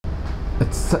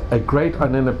It's a great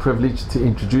honor and a privilege to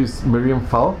introduce Mirjam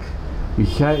Falk. We're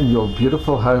here in your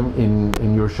beautiful home in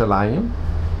Yerushalayim.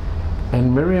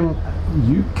 And Mirjam,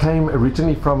 you came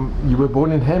originally you were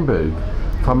born in Hamburg,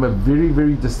 from a very,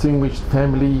 very distinguished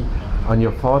family on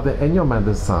your father and your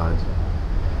mother's side.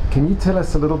 Can you tell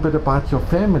us a little bit about your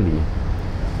family?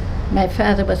 My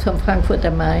father was from Frankfurt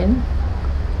am Main,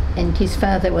 and his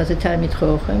father was a Talmid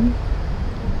Chochem.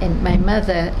 And my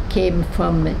mother came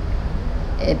from,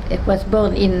 was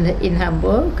born in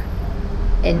Hamburg,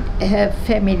 and her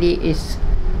family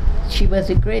she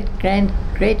was a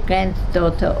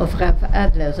great-granddaughter of Rav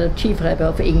Adler, the chief rabbi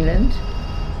of England,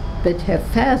 but her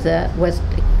father was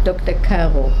Dr.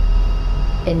 Caro,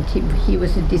 and he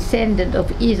was a descendant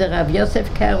of either Rav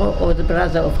Yosef Caro or the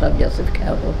brother of Rav Yosef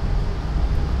Caro.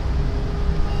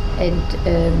 And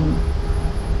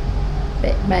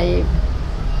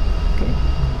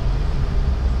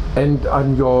And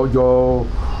on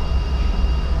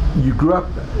you grew up,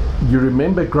 you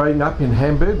remember growing up in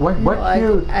Hamburg? What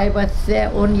year? I was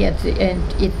there only at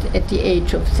the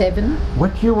age of 7.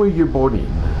 What year were you born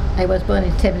in? I was born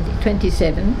in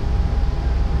 27,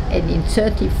 and in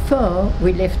 34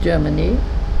 we left Germany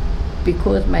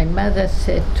because my mother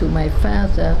said to my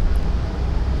father,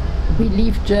 we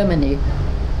leave Germany.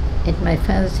 And my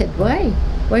father said, why?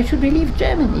 Why should we leave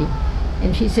Germany?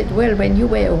 And she said, well, when you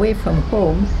were away from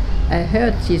home, I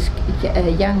heard this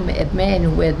young men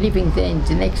who were living there in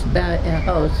the next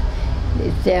house,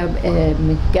 they're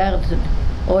guards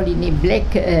all in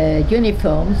black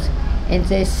uniforms, and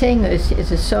they sang a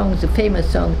song, the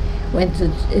famous song, when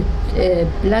the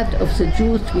blood of the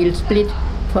Jews will split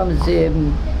from the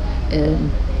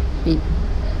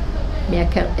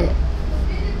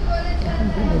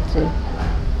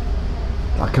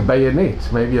like a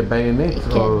bayonet, maybe a bayonet,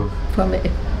 or from the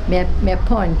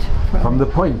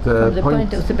point of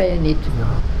the bayonet.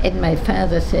 Yeah. And my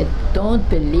father said, don't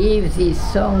believe these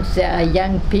songs, they are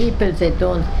young people, they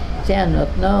are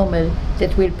not normal,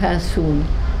 that will pass soon.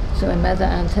 So my mother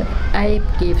answered, I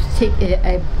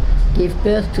gave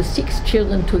birth to 6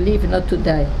 children to live, not to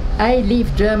die. I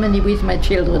leave Germany with my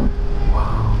children.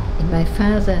 Wow. And my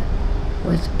father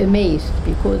was amazed,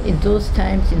 because in those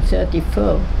times, in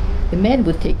 34, the man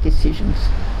would take decisions.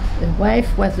 The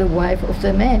wife was the wife of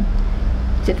the man.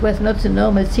 That was not the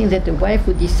normal thing that the wife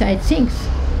would decide things.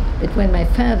 But when my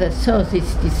father saw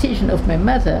this decision of my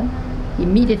mother, he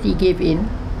immediately gave in,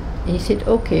 and he said,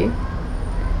 okay.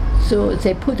 So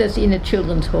they put us in a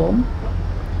children's home.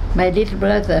 My little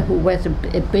brother, who was a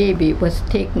baby, was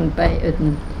taken by a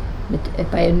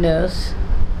nurse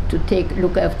to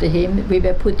look after him. We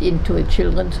were put into a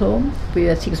children's home. We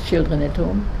were 6 children at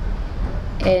home.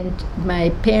 And my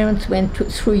parents went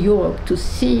through Europe to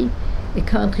see a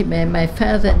countryman. My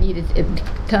father needed a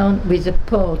town with a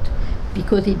port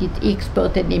because he did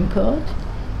export and import.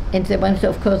 And there was,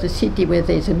 of course, a city where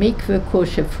there's a mikveh,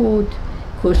 kosher food,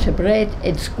 kosher bread,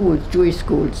 and schools, Jewish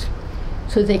schools.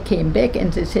 So they came back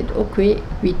and they said, okay,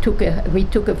 we took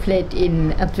a flat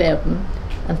in Antwerpen.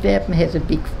 Antwerpen has a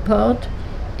big port,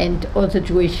 and all the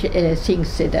Jewish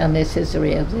things that are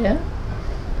necessary are there.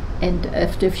 And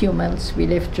after a few months, we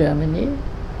left Germany,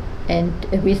 and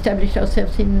we established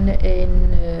ourselves in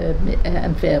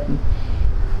Antwerpen.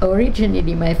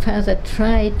 Originally, my father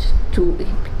tried to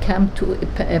come to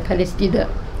Palestine,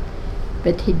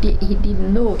 but he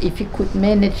didn't know if he could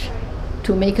manage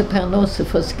to make a parnose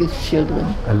for his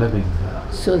children. A living.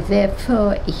 So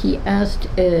therefore, he asked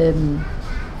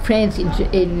friends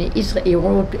in Israel. He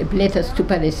wrote letters to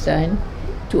Palestine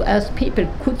to ask people,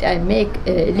 could I make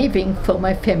a living for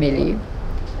my family?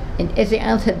 And as the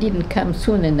answer didn't come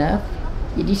soon enough,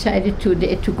 he decided to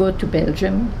go to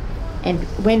Belgium. And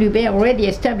when we were already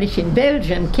established in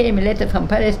Belgium, came a letter from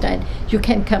Palestine, you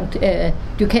can come to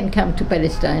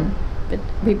Palestine. But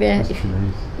we were,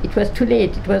 it was too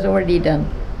late, it was already done.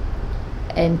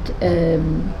 And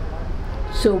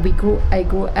so I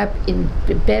grew up in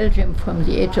Belgium from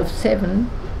the age of 7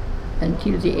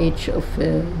 until the age of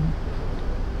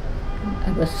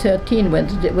I was 13 when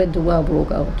the war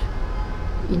broke out.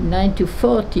 In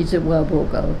 1940, the war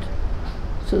broke out.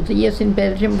 So the years in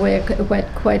Belgium were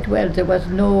quite well. There was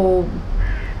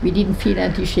we didn't feel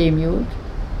anti-Semitic.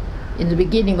 In the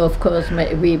beginning, of course,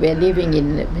 we were living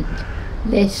in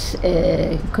less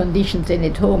conditions than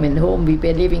at home. In home, we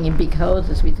were living in big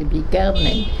houses with a big garden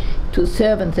and 2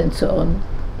 servants and so on.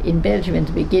 In Belgium, in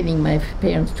the beginning, my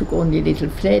parents took only a little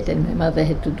flat, and my mother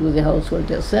had to do the household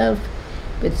herself.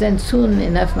 But then soon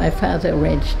enough, my father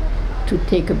arranged to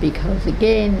take a big house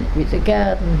again, with a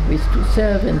garden, with 2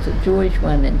 servants, a Jewish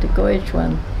one and a Goyish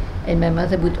one. And my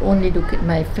mother would only look at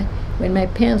when my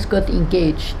parents got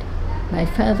engaged, My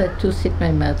father too said,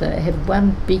 my mother, I have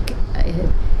one big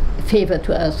favor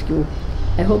to ask you.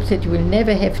 I hope that you will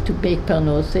never have to bake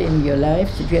parnose in your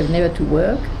life, that you have never to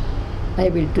work. I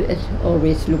will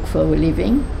always look for a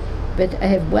living, but I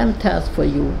have one task for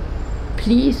you.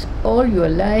 Please, all your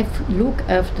life, look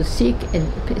after sick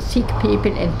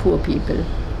people and poor people.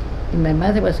 And my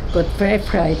mother got very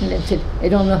frightened and said, I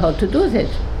don't know how to do that.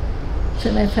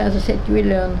 So my father said, you will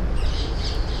learn.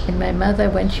 And my mother,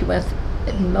 when she was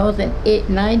more than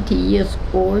 90 years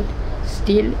old,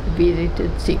 still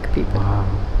visited sick people. Wow.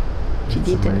 She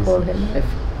did it all her life.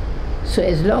 So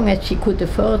as long as she could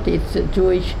afford it, the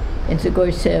Jewish and the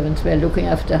Goy servants were looking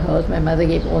after the house. My mother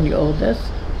gave only orders,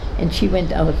 and she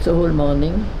went out the whole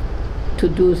morning to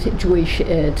do the Jewish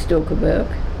stoker work.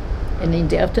 And in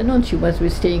the afternoon she was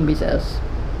staying with us.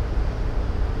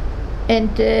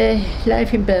 And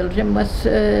life in Belgium was,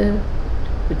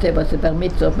 there was the bar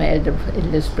mitzvah of my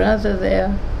eldest brother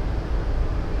there,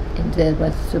 and there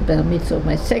was the bar mitzvah of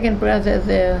my second brother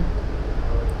there,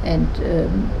 and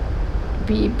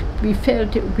we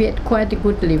felt we had quite a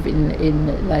good life in.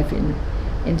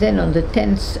 And then on the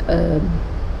 10th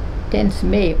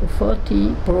May of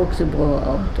 40 broke the war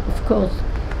out. Of course,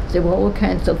 there were all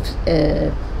kinds of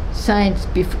signs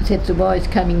that the war is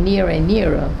coming nearer and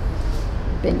nearer.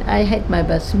 When I had my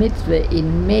bar mitzvah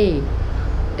in May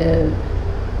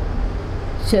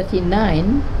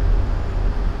 39,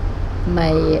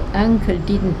 my uncle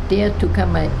didn't dare to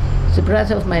come. The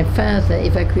brother of my father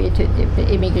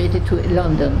emigrated to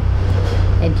London,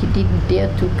 and he didn't dare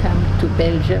to come to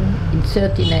Belgium in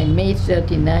 39, May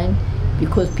 39,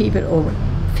 because people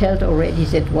felt already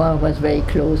that war was very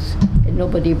close, and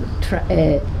nobody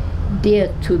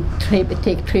dared to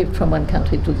take trip from one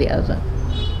country to the other.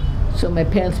 So my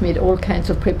parents made all kinds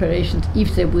of preparations.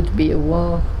 If there would be a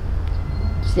war,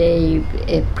 they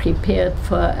prepared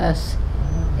for us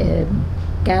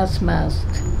gas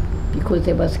masks, because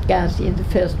there was gas in the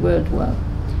First World War.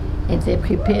 And they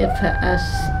prepared for us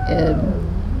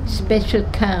special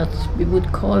cards. We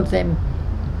would call them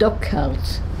dog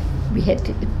cards.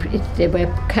 There were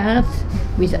cards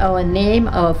with our name,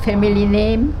 our family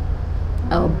name,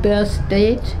 our birth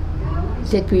date,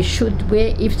 that we should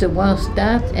wear if the war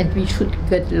starts and we should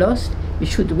get lost. We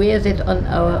should wear that on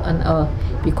our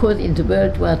because in the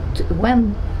World War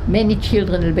I, many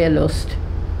children were lost.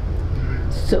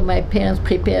 So my parents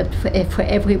prepared for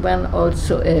everyone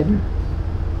also a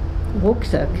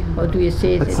rucksack. How do you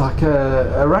say it? It's like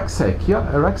a rucksack, yeah,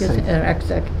 a rucksack. Yes, a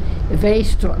rucksack, a very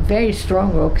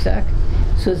strong rucksack,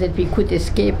 so that we could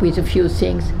escape with a few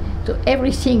things. So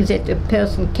everything that a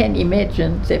person can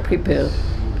imagine, they prepared.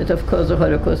 But of course the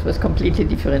Holocaust was completely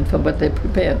different from what they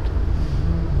prepared.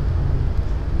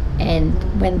 And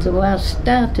when the war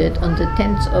started on the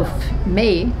 10th of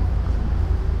May,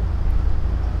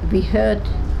 we heard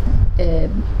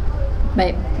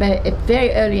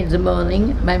very early in the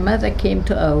morning, my mother came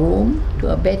to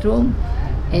our bedroom,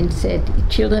 and said,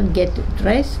 children, get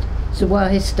dressed, the war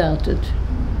has started.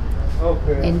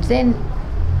 Okay. And then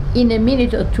in a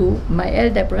minute or two, my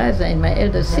elder brother and my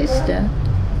elder sister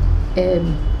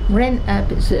ran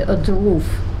up on the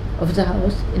roof of the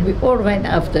house, and we all ran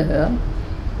after her.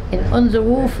 And on the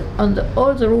roof,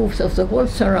 all the roofs of the whole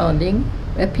surrounding,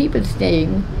 were people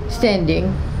standing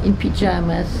in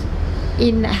pajamas,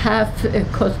 in half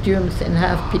costumes and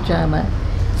half pajama,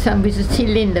 some with a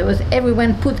cylinder. Was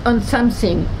everyone put on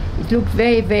something? It looked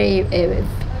very, very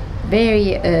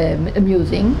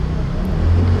amusing.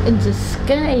 In the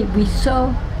sky, we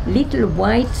saw little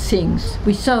white things.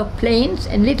 We saw planes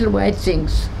and little white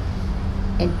things,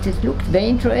 and it looked very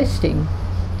interesting.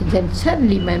 And then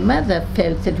suddenly my mother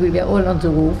felt that we were all on the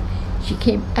roof. She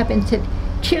came up and said,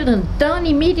 children, down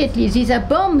immediately, these are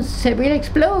bombs, they will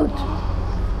explode.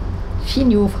 She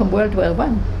knew from World War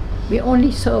I. We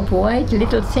only saw white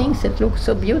little things that looked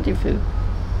so beautiful.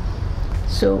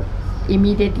 So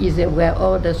immediately there were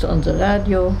orders on the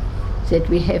radio that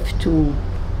we have to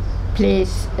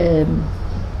place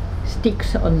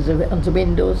sticks on the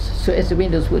windows, so as the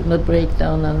windows would not break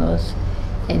down on us,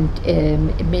 and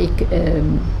make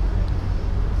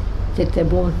that there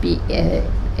won't be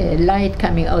light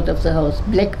coming out of the house,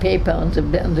 black paper on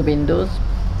the windows.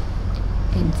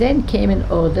 And then came an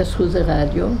order through the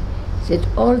radio that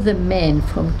all the men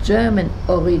from German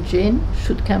origin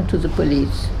should come to the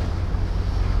police.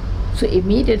 So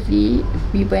immediately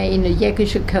we were in a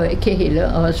Jäckische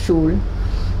Kehle, our school.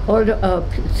 All our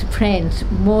friends,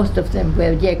 most of them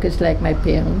were Jäckers like my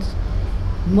parents.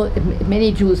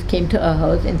 Many Jews came to our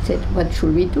house and said, what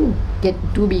should we do?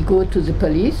 Do we go to the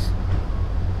police?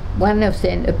 One of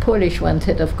them, a Polish one,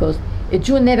 said, of course, a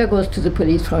Jew never goes to the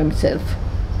police for himself.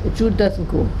 A Jew doesn't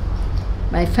go.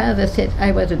 My father said,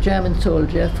 I was a German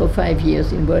soldier for 5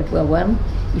 years in World War I.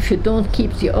 If you don't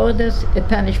keep the orders, a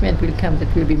punishment will come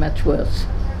that will be much worse.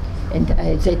 And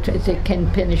they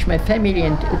can punish my family,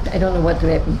 and I don't know what will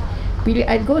happen.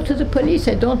 I'll go to the police.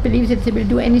 I don't believe that they will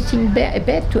do anything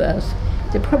bad to us.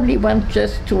 They probably want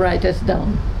just to write us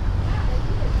down.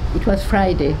 It was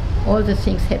Friday. All the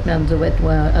things happened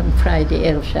on Friday,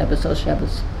 Erev Shabbos or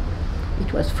Shabbos.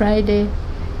 It was Friday.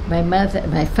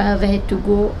 My father had to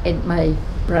go, and my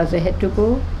brother had to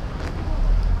go.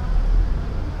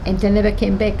 And they never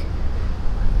came back.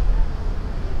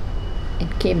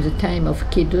 It came the time of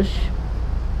Kiddush.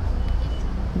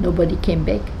 Nobody came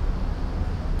back.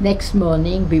 Next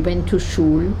morning we went to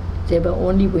shul. There were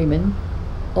only women.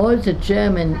 All the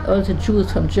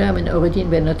Jews from German origin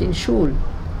were not in shul.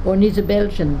 Only the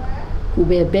Belgian, who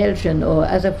were Belgian or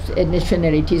other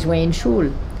nationalities, were in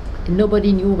shul. And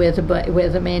nobody knew where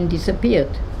the man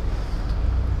disappeared.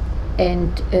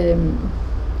 And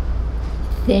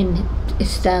then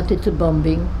started the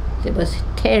bombing. There was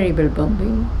terrible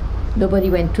bombing. Nobody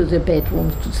went to the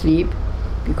bedrooms to sleep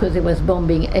because there was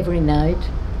bombing every night,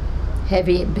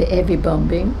 heavy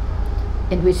bombing.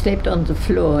 And we slept on the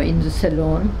floor in the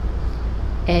salon.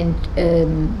 And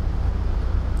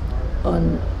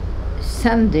on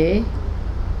Sunday,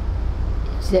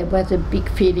 there was a big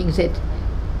feeling that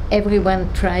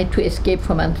everyone tried to escape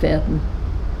from Antwerpen,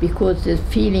 because the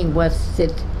feeling was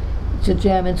that the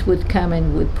Germans would come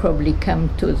and would probably come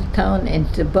to the town, and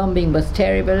the bombing was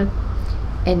terrible.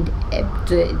 And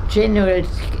the general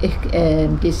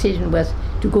decision was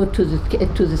to go to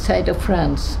the side of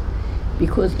France,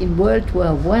 because in World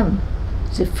War I,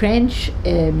 the French,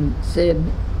 the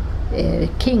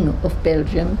King of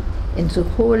Belgium, and the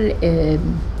whole the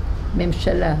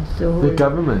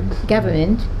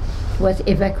government was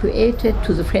evacuated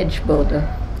to the French border.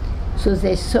 So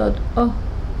they thought, oh,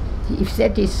 if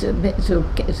that is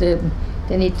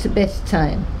then it's the best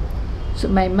time. So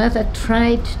my mother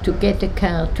tried to get a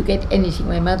car, to get anything.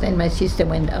 My mother and my sister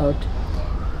went out,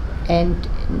 and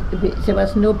there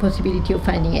was no possibility of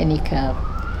finding any car.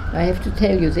 I have to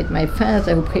tell you that my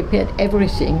father, who prepared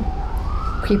everything,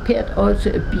 prepared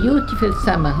also a beautiful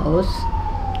summer house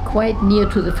quite near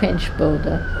to the French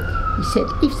border. He said,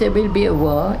 if there will be a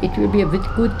war, it will be a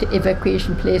good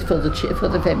evacuation place for the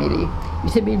family.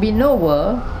 If there will be no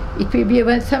war, it will be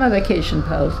a summer vacation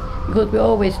house, because we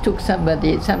always took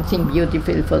something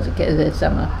beautiful for the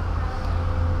summer.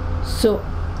 So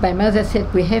my mother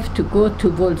said, we have to go to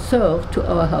Volsor, to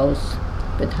our house.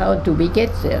 But how do we get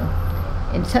there?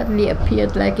 And suddenly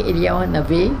appeared, like Eliyahu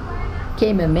Navi,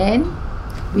 came a man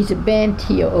with a band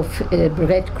here of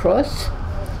Red Cross.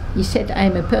 He said,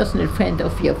 I'm a personal friend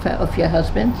of your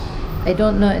husband. I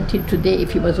don't know until today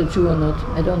if he was a Jew or not.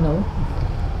 I don't know.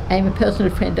 I'm a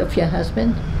personal friend of your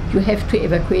husband. You have to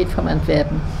evacuate from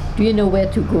Antwerpen. Do you know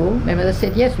where to go? My mother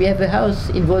said, yes, we have a house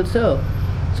in Volsor.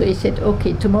 So he said,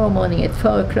 okay, tomorrow morning at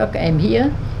 4 o'clock I'm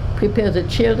here. Prepare the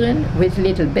children with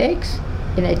little bags,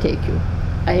 and I take you.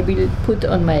 I will put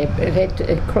on my Red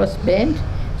Cross band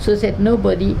so that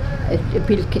nobody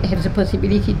will have the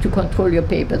possibility to control your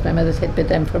papers. My mother said,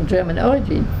 but I'm from German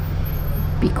origin.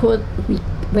 Because we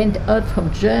went out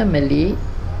from Germany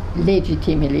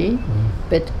legitimately,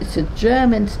 but the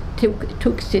Germans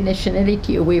took the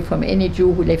nationality away from any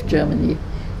Jew who left Germany.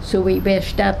 So we were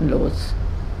Staatenlos.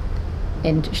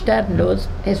 And Staatenlos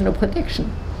has no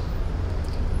protection.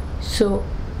 So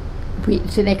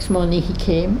the next morning he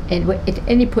came, and at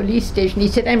any police station he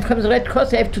said, I'm from the Red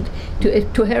Cross, I have to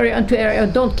hurry on,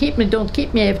 don't keep me,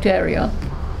 I have to hurry on.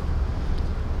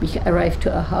 We arrived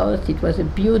to our house. It was a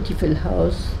beautiful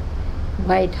house,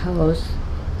 white house.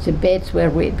 The beds were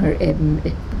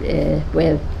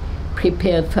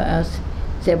prepared for us.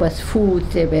 There was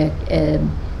food.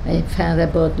 My father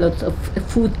bought lots of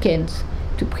food cans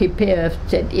to prepare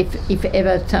that if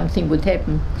ever something would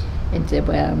happen. And there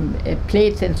were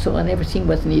plates and so on, everything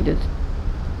was needed.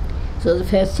 So the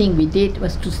first thing we did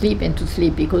was to sleep,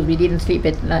 because we didn't sleep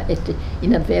in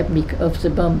Antwerpen of the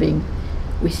bombing.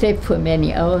 We slept for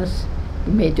many hours,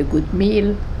 we made a good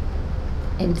meal,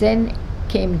 and then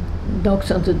came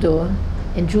knocks on the door,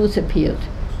 and Jews appeared.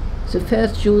 The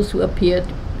first Jews who appeared,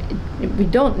 we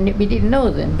didn't know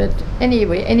them, but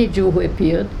anyway, any Jew who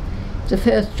appeared, the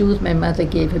first Jews, my mother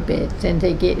gave a bed, then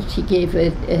she gave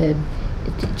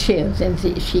chairs, and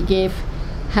she gave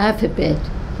half a bed,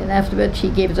 and afterwards she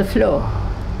gave the floor.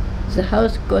 The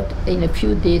house got in a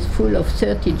few days full of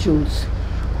 30 Jews,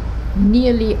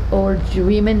 nearly all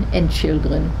women and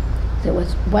children. There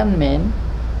was one man,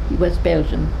 he was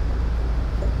Belgian.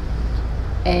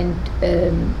 And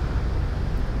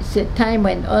the time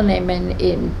went on,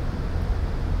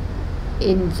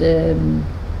 in the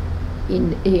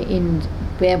in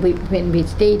where when we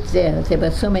stayed there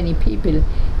were so many people.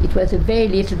 It was a very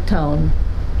little town,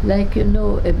 like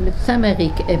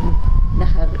Samarik,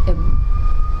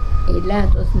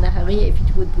 Eilat or Nahari. If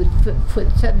it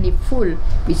would suddenly full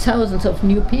with thousands of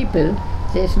new people,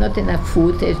 there's not enough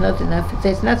food. There's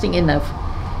nothing enough.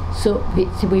 So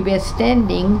we were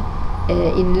standing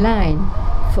in line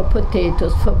for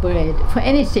potatoes, for bread, for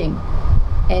anything.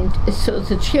 And so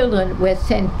the children were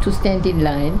sent to stand in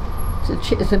line.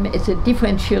 It's a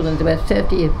different children. There were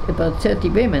about 30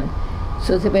 women.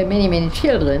 So there were many, many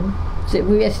children. So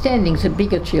we were standing, the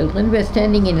bigger children were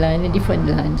standing in line in different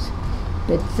lines.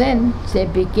 But then they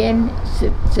began,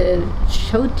 the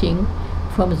shouting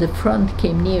from the front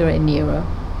came nearer and nearer.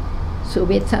 So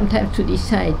we had sometimes to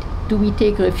decide, do we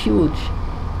take refuge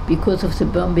because of the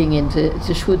bombing and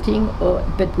the shooting,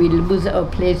 but we lose our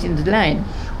place in the line?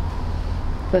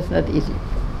 It was not easy.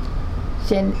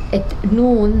 Then at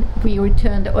noon we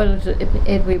returned,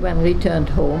 everyone returned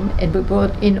home, and we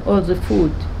brought in all the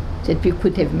food that we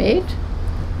could have made,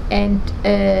 and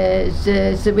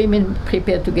the women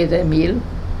prepared together a meal,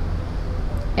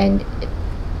 and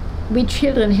we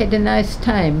children had a nice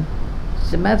time.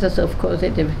 The mothers, of course,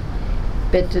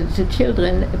 but the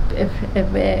children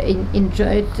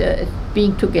enjoyed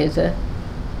being together.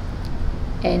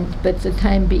 But the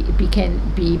time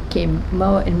became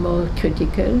more and more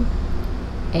critical,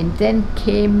 and then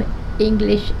came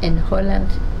English and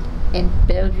Holland and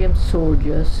Belgium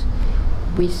soldiers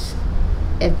with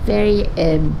a very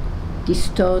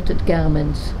distorted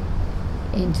garments,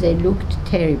 and they looked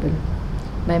terrible.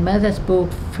 My mother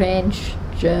spoke French,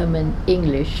 German,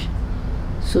 English,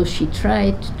 so she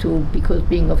tried to, because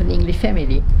being of an English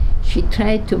family, she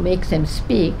tried to make them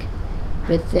speak,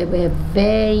 but they were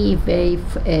very, very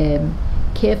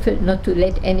careful not to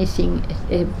let anything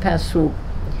pass through.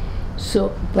 So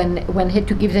one had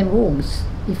to give them rooms.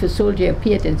 If a soldier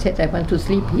appeared and said, "I want to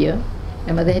sleep here,"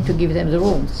 my mother had to give them the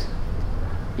rooms,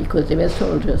 because they were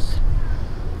soldiers.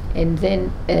 And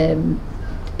then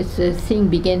the thing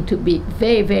began to be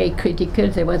very, very critical.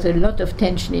 There was a lot of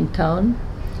tension in town,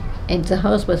 and the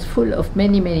house was full of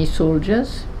many, many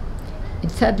soldiers.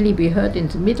 And suddenly we heard, in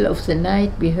the middle of the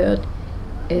night, we heard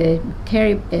a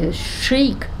terrible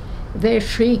shriek, very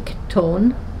shriek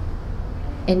tone,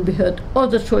 and we heard all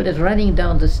the soldiers running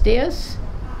down the stairs,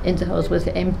 and the house was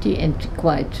empty and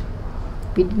quiet.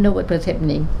 We didn't know what was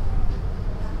happening.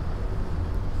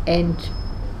 And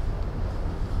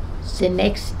the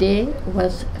next day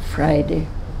was Friday.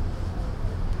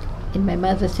 And my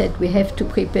mother said, we have to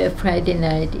prepare Friday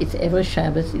night. It's Erev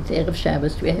Shabbos, it's Erev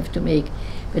Shabbos, we have to make.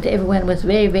 But everyone was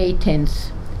very, very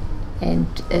tense.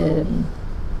 And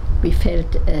we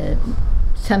felt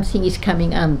something is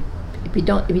coming on. We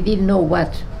didn't know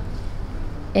what.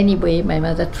 Anyway, my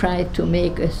mother tried to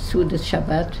make a Suda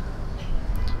Shabbat.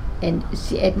 And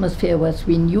the atmosphere was,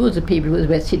 we knew the people who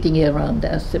were sitting around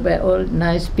us. They were all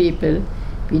nice people.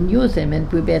 We knew them,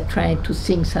 and we were trying to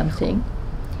sing something.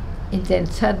 And then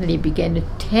suddenly began a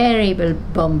terrible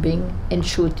bombing and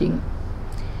shooting.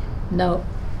 Now,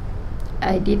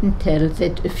 I didn't tell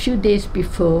that a few days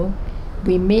before,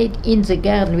 we made in the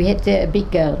garden, we had there a big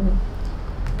garden,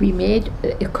 we made,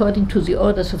 according to the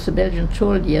orders of the Belgian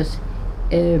soldiers,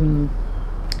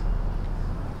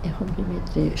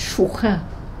 שוחא.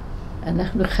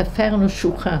 אנחנו חפרנו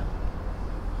שוחא.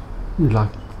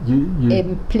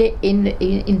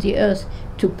 In the earth,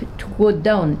 to go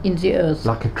down in the earth.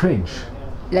 Like a trench.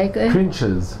 Like a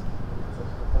trenches.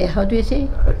 How do you say?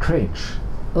 A trench.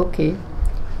 Okay.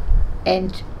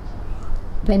 And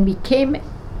when we came,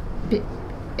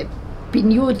 we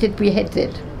knew that we had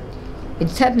that. And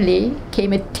suddenly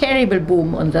came a terrible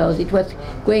boom on the house. It was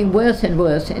going worse and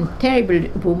worse, and terrible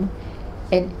boom,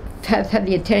 and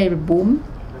suddenly a terrible boom,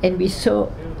 and we saw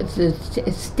the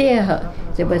stair.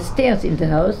 There were stairs in the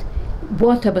house.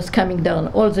 Water was coming down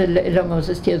all along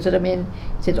the stairs. So I mean,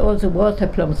 that all the water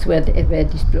plumbs were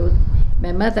exploded.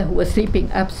 My mother, who was sleeping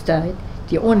upstairs,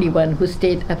 the only one who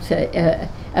stayed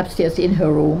upstairs in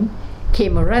her room,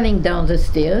 came running down the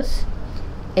stairs,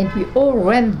 and we all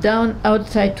ran down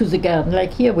outside to the garden.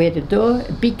 Like here we had a door,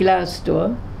 a big glass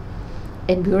door,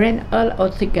 and we ran all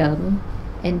out the garden,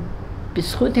 and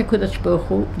b'zchut HaKadosh Baruch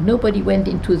Hu, nobody went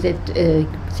into that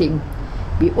thing.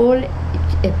 We all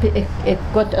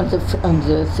got on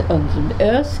the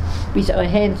earth with our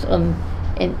hands on,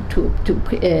 and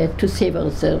to save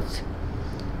ourselves.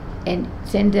 And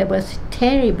then there was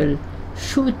terrible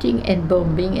shooting and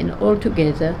bombing and all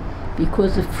together,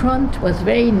 because the front was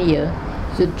very near.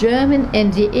 The German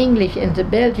and the English and the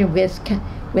Belgian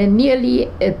were nearly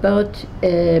about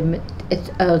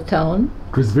at our town.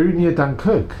 It was very near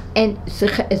Dunkirk. And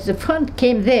the front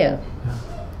came there.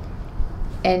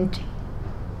 And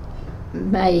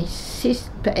my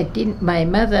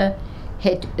mother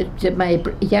had my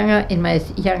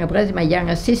younger brother, my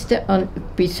younger sister on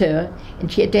with her,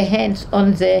 and she had her hands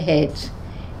on their heads.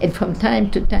 And from time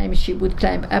to time she would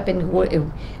climb up and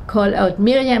call out,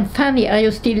 "Mirjam, Fanny, are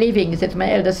you still living?" That's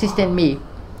my elder sister and me.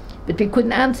 But we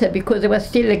couldn't answer because there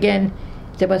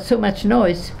was so much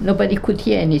noise, nobody could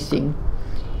hear anything.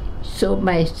 So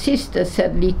my sister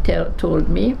suddenly told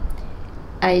me,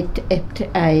 I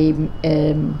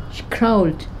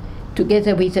crawled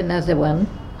together with another one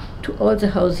to all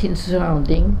the houses in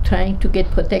surrounding, trying to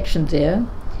get protection there,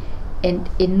 and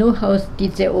in no house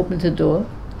did they open the door.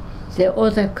 They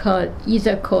either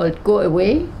called "go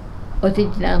away," or they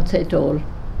didn't answer at all.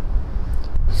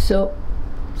 So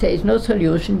there is no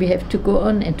solution. We have to go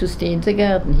on and to stay in the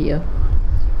garden here.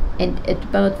 And at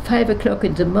about 5 o'clock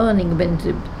in the morning, when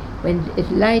the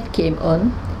light came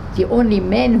on, the only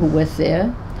man who was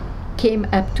there came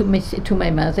up to my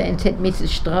mother and said, "Mrs.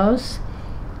 Strauss,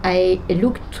 I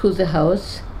looked through the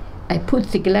house. I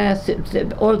put the glass,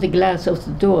 all the glass of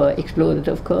the door exploded,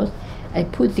 of course. I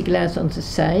put the glass on the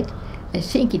side. I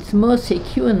think it's more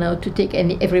secure now to take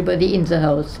everybody in the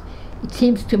house. It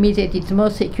seems to me that it's more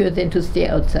secure than to stay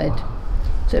outside."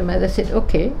 So my mother said,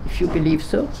 "Okay, if you believe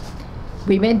so."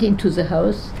 We went into the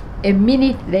house. A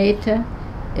minute later,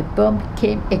 a bomb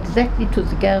came exactly to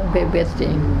the garden where we were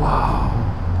staying. Wow.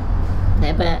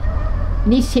 Never.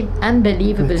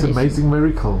 Unbelievable. It's an amazing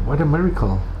miracle. What a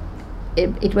miracle.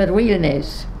 It was real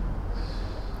nice.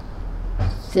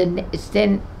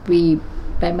 Then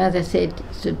my mother said,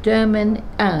 the German,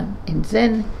 and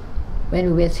then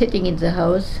when we were sitting in the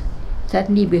house,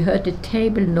 suddenly we heard a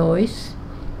terrible noise,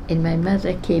 and my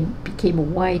mother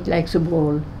became white like the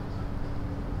wall.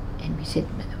 And we said,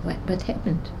 what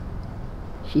happened?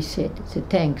 She said, the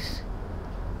tanks.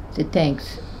 The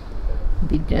tanks.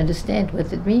 We didn't understand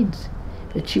what it means.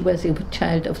 But she was a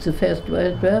child of the First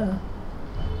World War.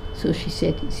 So she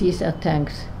said, these are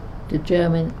tanks. The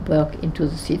Germans broke into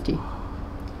the city.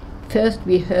 First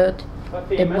we heard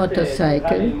a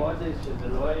motorcycle.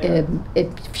 A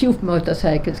few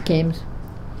motorcycles came.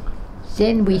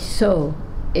 Then we saw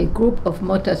a group of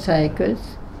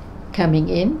motorcycles coming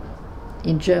in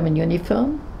German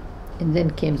uniform, and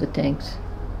then came the tanks.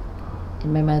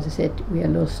 And my mother said, "We are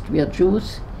lost, we are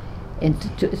Jews," and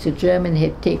the German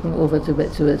had taken over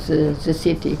the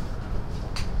city.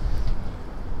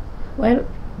 Well,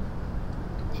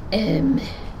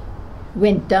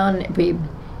 went down.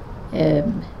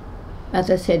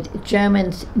 Mother said,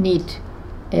 Germans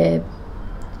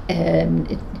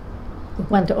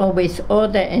want always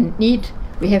order and need.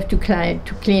 We have to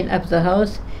clean up the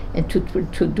house and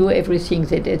to do everything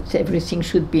that everything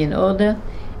should be in order,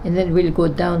 and then we'll go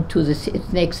down to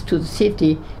next to the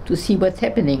city to see what's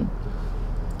happening.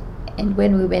 And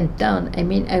when we went down,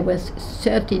 I was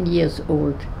 13 years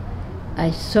old.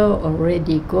 I saw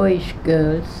already Goyish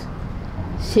girls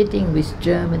sitting with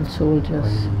German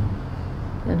soldiers,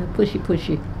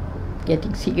 pushy,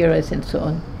 getting cigarettes and so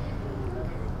on.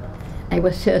 I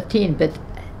was 13, but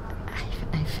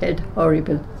I felt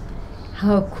horrible.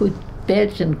 How could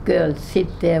Belgian girls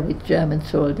sit there with German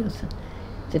soldiers?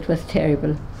 That was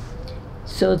terrible.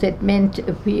 So that meant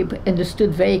we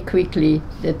understood very quickly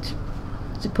that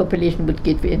the population would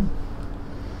give in.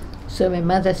 So my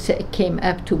mother came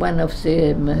up to one of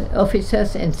the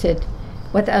officers and said,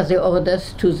 "What are the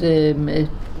orders to the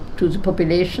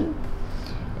population?"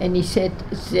 And he said,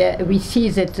 "We see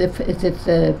that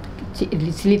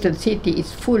this little city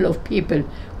is full of people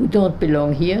who don't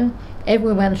belong here.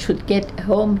 Everyone should get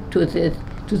home to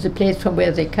the place from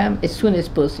where they come as soon as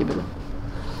possible."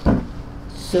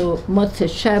 So Motzei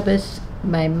Shabbos,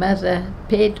 my mother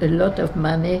paid a lot of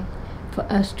money for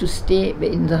us to stay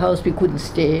in the house. We couldn't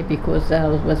stay because the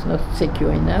house was not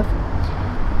secure enough,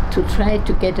 to try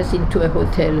to get us into a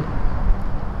hotel.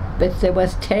 But there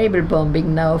was terrible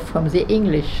bombing now from the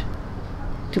English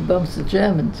to bomb the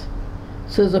Germans.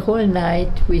 So the whole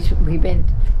night we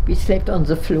slept on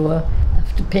the floor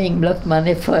after paying a lot of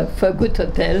money for a good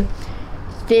hotel,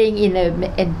 staying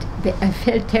and I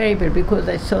felt terrible because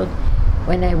I thought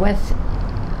when I was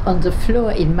on the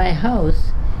floor in my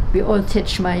house, we all said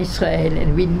Shema Israel,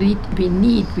 and we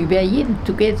were in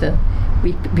together.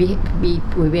 We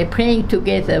were praying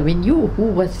together. We knew who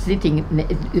was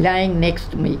lying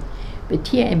next to me. But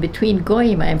here in between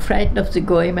Goyim, I'm frightened of the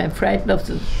Goyim, I'm frightened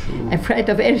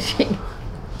of everything.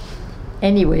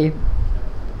 Anyway,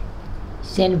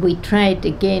 then we tried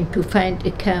again to find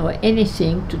a car or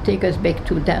anything to take us back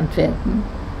to Antwerpen.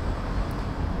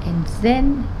 And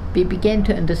then we began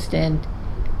to understand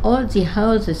all the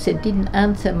houses that didn't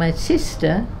answer my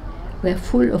sister were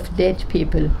full of dead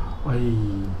people. Oy.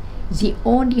 The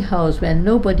only house where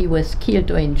nobody was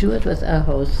killed or injured was our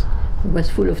house. It was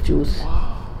full of Jews.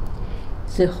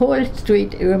 The whole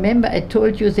street, remember I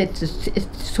told you that the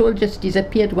soldiers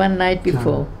disappeared one night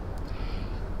before.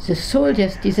 The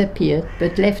soldiers disappeared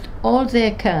but left all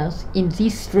their cars in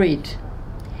this street.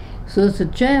 So the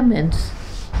Germans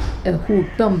who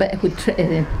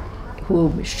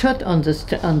shot on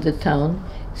the town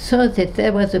saw that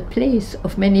there was a place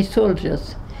of many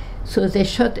soldiers. So they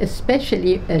shot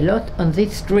especially a lot on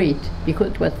this street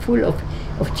because it was full of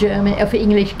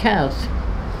English cars.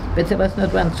 But there was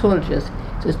not one soldier.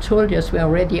 The soldiers were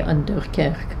already on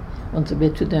Dunkirk, on the way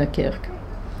to Dunkirk.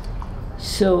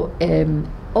 So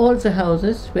all the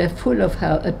houses were full of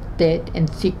dead and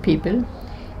sick people.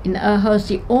 In our house,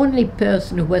 the only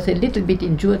person who was a little bit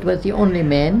injured was the only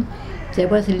man. There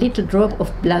was a little drop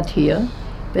of blood here,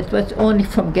 but it was only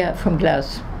from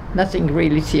glass, nothing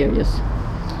really serious.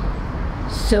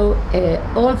 So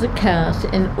all the cars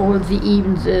and all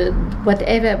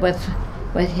whatever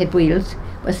had wheels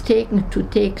was taken to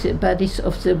take the bodies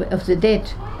of the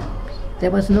dead.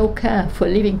 There was no car for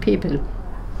living people.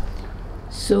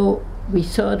 So we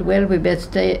thought, well, we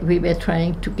were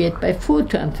trying to get by food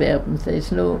to Antwerp. There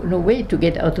is no way to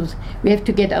get out of. We have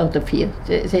to get out of here.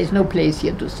 There is no place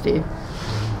here to stay.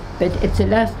 But at the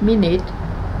last minute,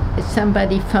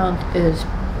 somebody found a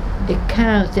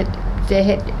car that they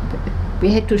had.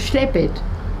 We had to schlep it,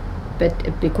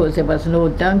 but because there was no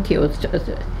donkey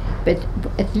but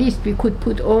at least we could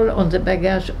put all on the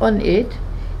baggage on it,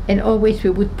 and always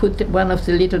we would put one of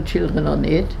the little children on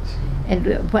it,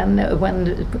 and one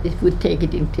it would take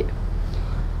it into.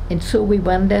 And so we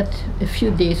wandered a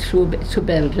few days through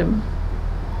Belgium.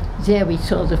 There we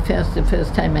saw the first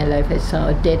time in my life I saw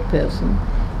a dead person,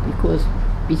 because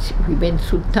we went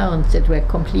through towns that were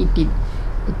completely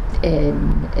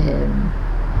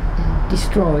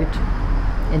destroyed,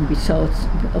 and we saw,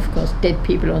 of course, dead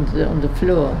people on the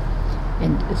floor,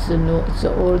 and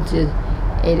all the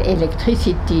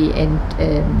electricity and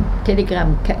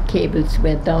telegram cables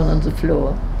were down on the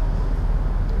floor.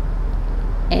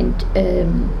 And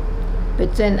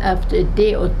but then after a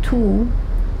day or two,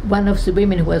 one of the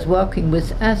women who was working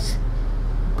with us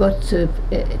got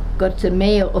the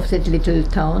mayor of that little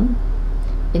town,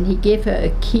 and he gave her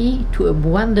a key to a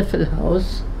wonderful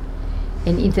house.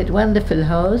 And in that wonderful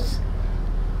house,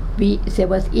 there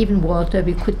was even water.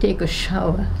 We could take a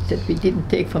shower that we didn't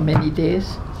take for many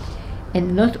days.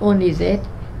 And not only that,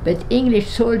 but English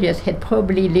soldiers had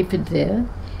probably lived there,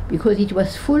 because it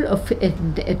was full of a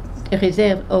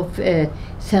reserve of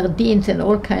sardines and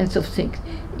all kinds of things,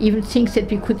 even things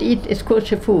that we could eat as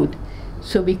kosher food.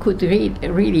 So we could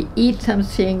really eat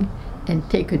something and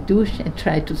take a douche and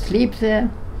try to sleep there.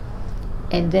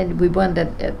 And then we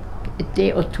wandered a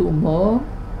day or two more,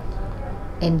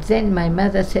 and then my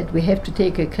mother said we have to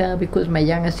take a car because my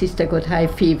younger sister got high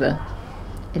fever,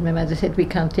 and my mother said we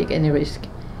can't take any risk.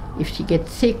 If she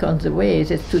gets sick on the way,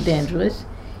 that's too dangerous.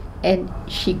 And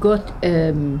she got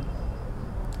a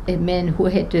man who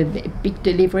had a big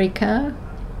delivery car,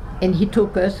 and he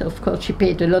took us. Of course, she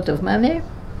paid a lot of money,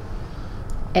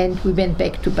 and we went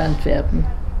back to Antwerp.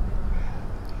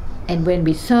 And when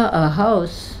we saw our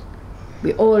house,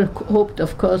 we all hoped,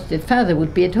 of course, that father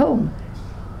would be at home.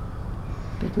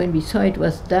 But when we saw it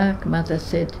was dark, mother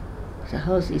said, the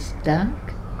house is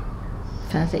dark,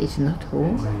 father is not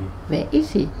home. Where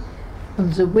is he? On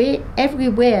the way,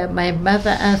 everywhere, my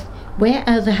mother asked, where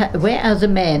are the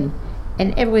men?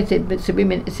 And everyone said, but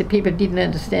the people didn't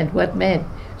understand what men.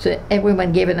 So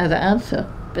everyone gave another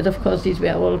answer. But of course, these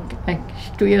were all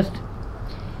curious.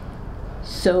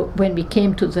 So when we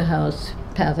came to the house,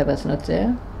 father was not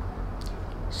there.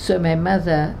 So my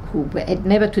mother, who had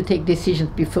never to take decisions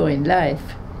before in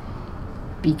life,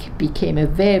 became a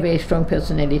very, very strong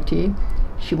personality.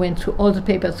 She went through all the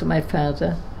papers of my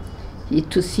father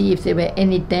to see if there were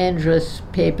any dangerous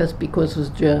papers because it was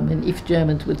German, if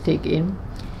Germans would take in.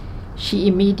 She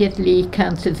immediately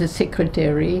cancelled the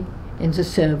secretary and the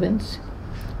servants.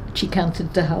 She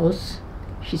cancelled the house.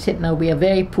 She said, now we are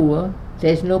very poor.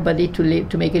 There's nobody to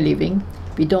make a living.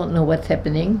 We don't know what's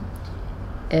happening.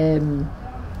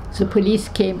 The police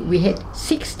came. We had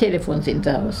 6 telephones in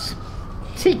the house.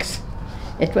 6.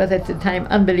 It was at the time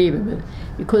unbelievable,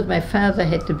 because my father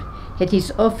had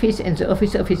his office and the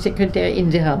office of his secretary in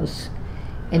the house.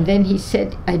 And then he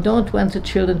said, I don't want the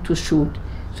children to shoot.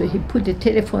 So he put a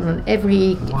telephone on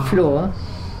every floor,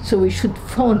 so we should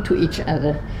phone to each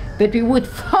other. But we would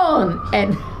phone,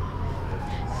 and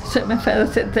So my father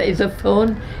said there is a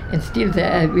phone, and still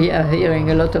there we are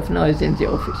hearing a lot of noise in the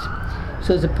office.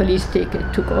 So the police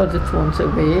took all the phones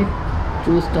away.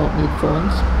 Jews don't need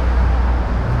phones.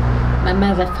 My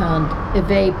mother found a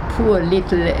very poor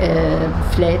little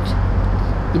flat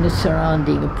in a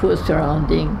poor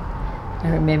surrounding. I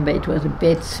remember it was a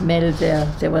bad smell there.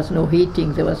 There was no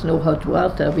heating, there was no hot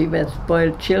water. We were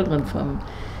spoiled children from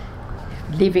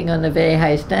living on a very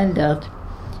high standard.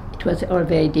 It was all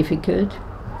very difficult.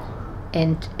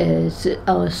 And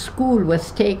our school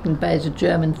was taken by the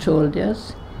German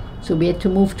soldiers, so we had to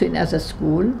move to another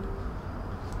school.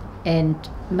 And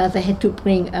mother had to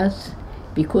bring us,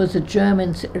 because the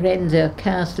Germans ran their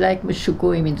cars like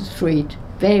Meshugoyim in the street,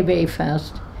 very, very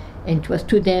fast. And it was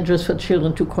too dangerous for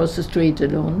children to cross the street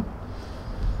alone.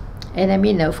 And I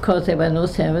mean, of course, there were no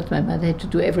servants. My mother had to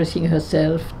do everything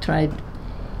herself, tried.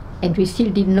 And we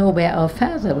still didn't know where our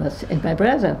father was, and my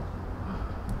brother.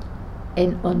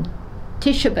 And on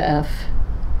Tisha B'Av,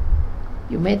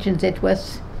 you imagine that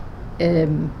was,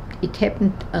 it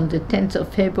happened on the 10th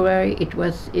of February. It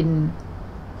was in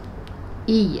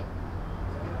Iyar,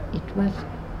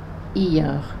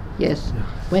 yes,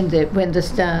 when the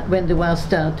war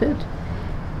started.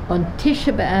 On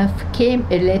Tisha B'Av came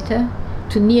a letter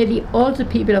to nearly all the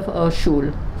people of our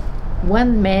shul.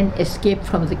 One man escaped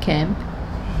from the camp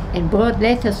and brought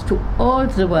letters to all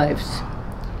the wives.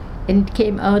 And it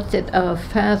came out that our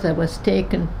father was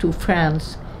taken to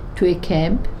France to a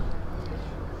camp,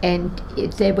 and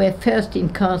they were first in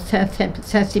Camp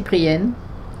Saint-Cyprien,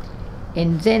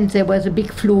 and then there was a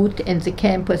big flood and the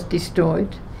camp was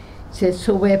destroyed.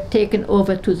 So we were taken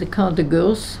over to the Camp de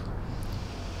Gurs,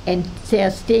 and they are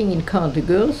staying in Camp de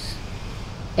Gurs,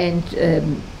 and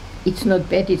it's not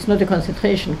bad, it's not a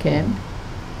concentration camp.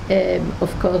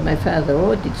 Of course, my father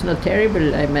wrote, it's not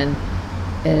terrible. I mean,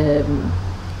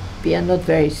 we are not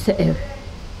very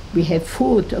we have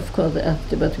food, of course.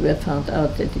 Afterwards we found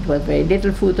out that it was very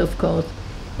little food, of course,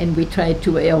 and we tried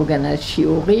to organize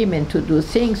shiurim and to do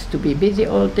things, to be busy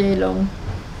all day long.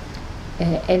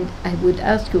 And I would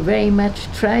ask you very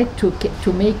much, try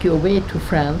to make your way to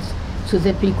France so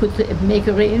that we could make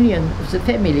a reunion of the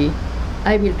family.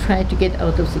 I will try to get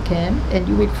out of the camp and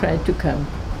you will try to come.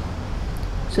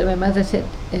 So my mother said,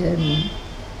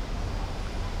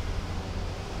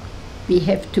 we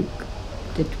have to,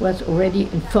 that was already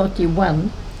in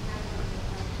 41,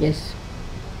 yes,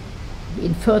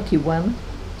 in 41,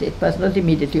 it was not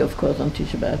immediately, of course, on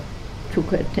Tisha B'Av,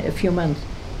 took a few months.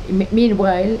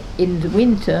 Meanwhile, in the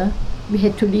winter, we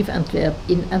had to leave Antwerp.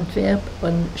 In Antwerp,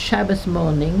 on Shabbos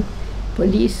morning,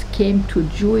 police came to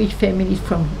Jewish families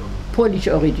from Polish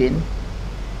origin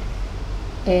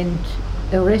and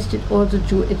arrested all the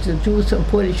Jews of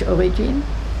Polish origin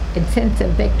and sent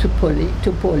them back to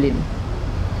Poland.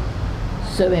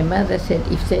 So my mother said,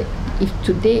 if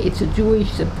today it's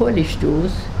the Polish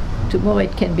Jews, tomorrow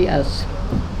it can be us.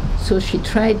 So she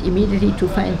tried immediately to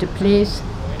find a place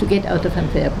to get out of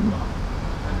Antwerp.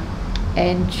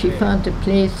 And she found a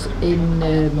place in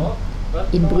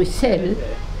Brussels.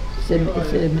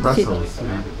 Brussels,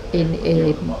 yeah.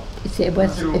 There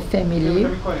was a family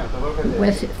who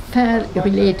was far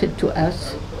related to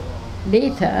us.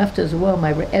 Later, after the war,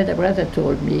 my elder brother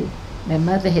told me my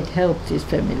mother had helped this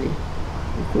family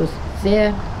because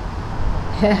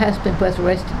her husband was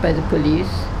arrested by the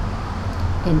police,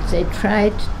 and they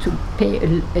tried to pay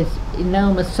an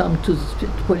enormous sum to the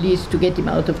police to get him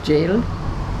out of jail,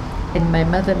 and my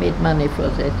mother made money for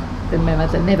that. But my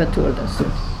mother never told us.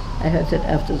 I heard that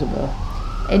after the war.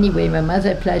 Anyway, my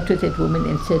mother applied to that woman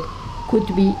and said, could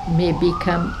we maybe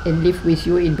come and live with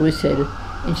you in Brussels?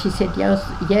 And she said, yes,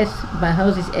 my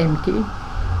house is empty.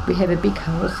 We have a big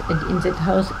house, and in that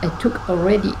house I took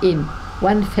already in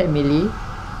one family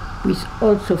with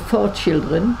also 4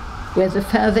 children, where the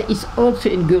father is also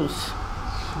in Gurs.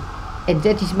 And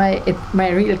that is my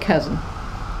real cousin.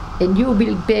 And you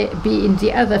will be in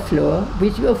the other floor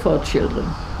with your 4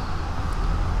 children.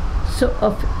 So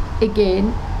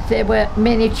again, there were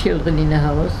many children in the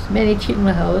house,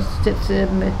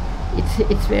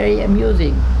 it's very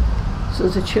amusing. So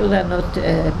the children are not,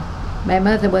 my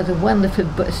mother was a wonderful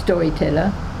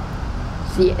storyteller.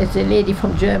 The lady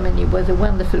from Germany was a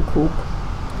wonderful cook.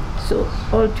 So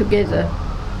all together,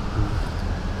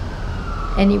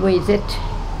 anyway, that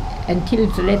until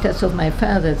the letters of my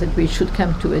father that we should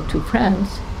come to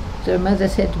France, the mother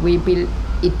said we will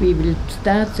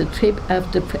start the trip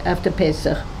after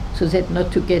Pesach, so that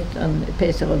not to get on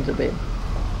Pesach on the way.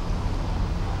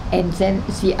 And then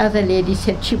the other lady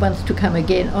said she wants to come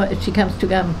again, or she comes to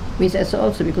come with us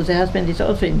also, because her husband is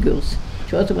also in Gurs.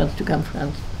 She also wants to come to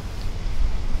France.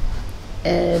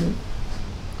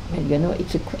 Well, you know,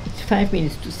 it's 5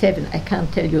 minutes to 7. I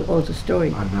can't tell you all the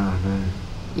story. I know.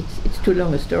 It's too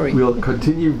long a story. We'll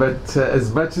continue, but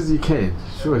as much as you can.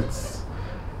 Sure.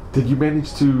 Did you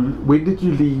manage to? When did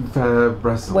you leave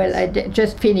Brussels? Well, I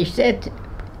just finished that.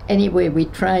 Anyway, we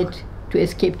tried to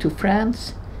escape to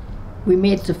France. We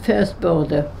made the first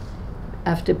border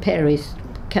after Paris,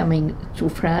 coming to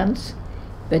France,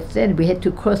 but then we had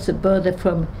to cross the border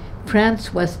from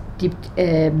France was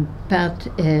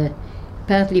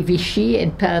partly Vichy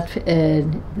and part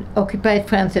occupied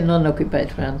France and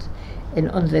non-occupied France. And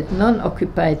on that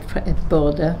non-occupied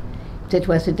border, that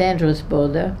was a dangerous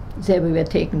border, there we were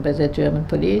taken by the German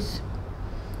police.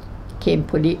 Came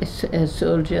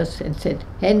soldiers and said,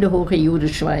 Hände hoch, Jude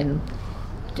Schwein.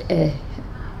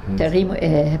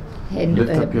 Lift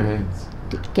up your hands.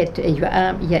 Get your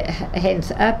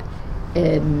hands up,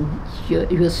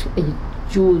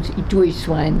 Jewish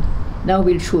swine, now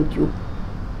we'll shoot you.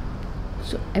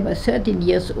 So I was 13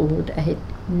 years old. I had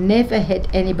never had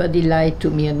anybody lie to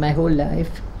me in my whole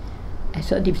life. I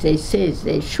thought if they say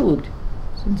they should,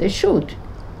 so they should.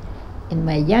 And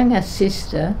my younger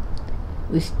sister,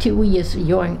 who was 2 years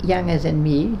younger than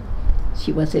me,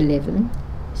 she was 11,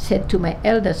 said to my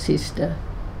elder sister,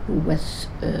 who was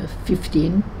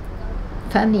 15,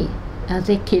 "Funny, are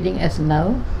they killing us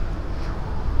now?"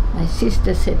 My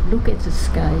sister said, "Look at the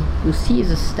sky. You see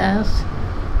the stars?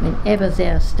 Whenever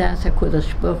there are stars,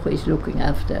 HaKadosh Baruch Hu is looking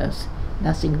after us.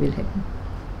 Nothing will happen."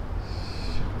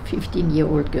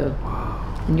 15-year-old girl.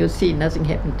 And you see, nothing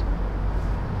happened.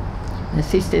 My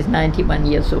sister is 91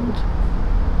 years old.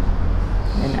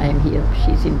 And I'm here.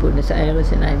 She's in Buenos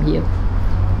Aires and I'm here.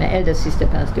 My elder sister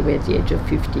passed away at the age of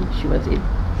 50. She was ill.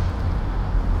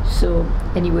 So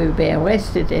anyway, we were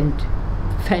arrested and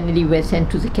finally we were sent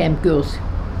to the Camp Gurs.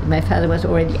 My father was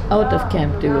already out of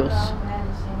Camp Gurs.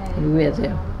 And we were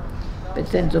there.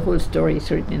 But then the whole story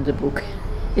is written in the book.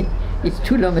 It's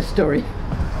too long a story.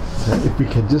 So if we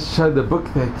can just show the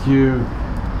book that you,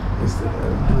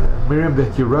 Mirjam,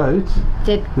 that you wrote.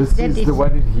 This is the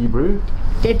one in Hebrew.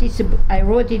 That is, I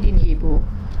wrote it in Hebrew.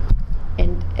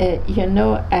 And you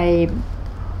know, I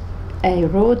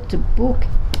wrote the book.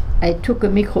 I took a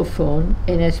microphone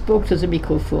and I spoke to the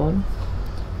microphone,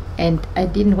 and I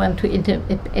didn't want to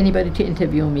anybody to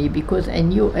interview me because I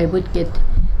knew I would get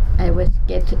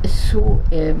so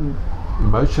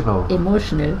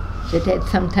emotional that I had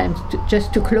sometimes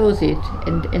just to close it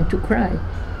and to cry.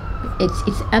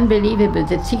 It's unbelievable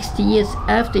that 60 years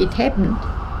after it happened,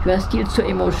 you are still so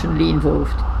emotionally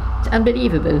involved. It's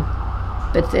unbelievable,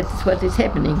 but that's what is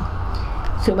happening.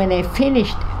 So when I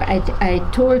finished, I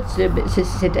told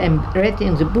that I'm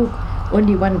writing the book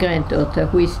only one granddaughter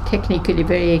who is technically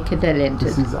very talented.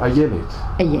 This is Ayelet.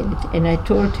 Ayelet, and I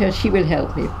told her she will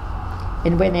help me.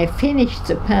 And when I finished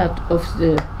the part of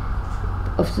the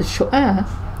Shoah,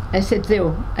 I said,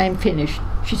 "So, I'm finished."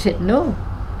 She said, "No,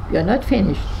 you are not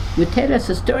finished. You tell us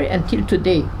a story until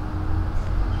today."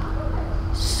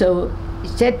 So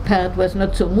that part was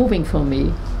not so moving for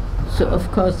me. So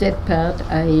of course that part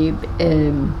I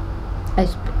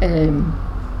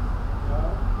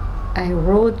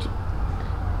wrote.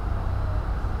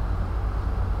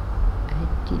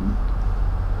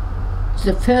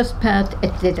 The first part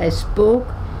that I spoke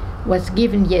was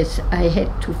given. Yes, I had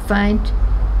to find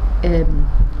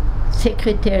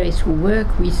secretaries who work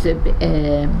with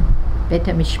Bet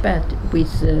HaMishpat,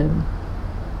 with the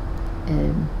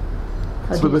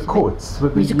courts.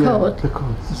 With the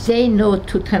courts. They know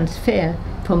to transfer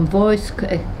from voice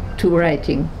to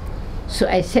writing. So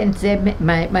I sent them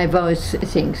my voice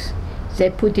things. They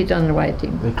put it on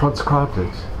writing. They transcribed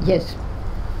it. Yes.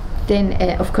 Then,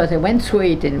 of course, I went through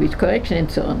it and with correction and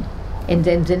so on. And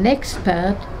then the next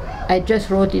part, I just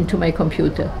wrote into my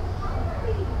computer.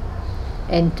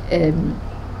 And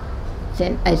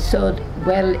then I thought,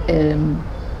 well,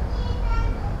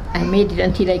 I made it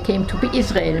until I came to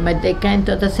Israel. My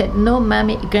granddaughter said, "No,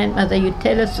 mommy, grandmother, you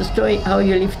tell us the story how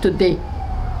you live today."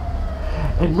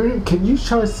 And Mirjam, can you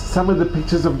show us some of the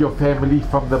pictures of your family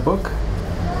from the book?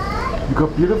 You've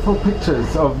got beautiful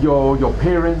pictures of your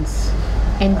parents.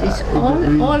 And this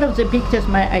all of the pictures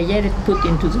my Ayelet put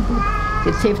into the book.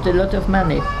 It saved a lot of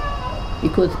money.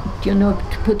 Because, you know,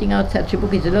 putting out such a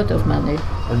book is a lot of money.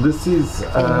 And this is...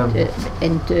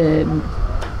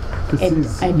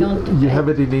 you have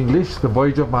it in English, The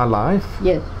Voyage of My Life.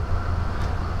 Yes.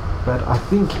 But I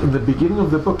think in the beginning of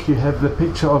the book you have the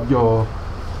picture of your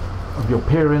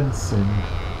parents and...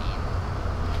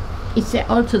 It's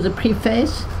also the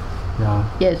preface. Yeah.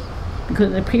 Yes, because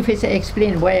in the preface I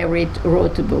explain why I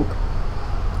wrote the book.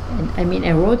 And I mean,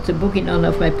 I wrote the book in honor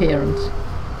of my parents.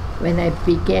 When I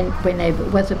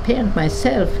was a parent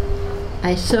myself,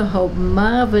 I saw how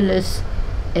marvelous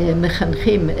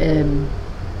mechanchim,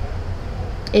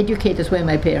 educators were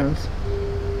my parents.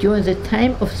 During the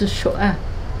time of the Shoah,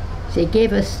 they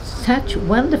gave us such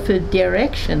wonderful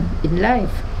direction in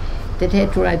life that I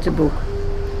had to write the book.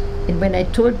 And when I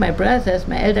told my brothers,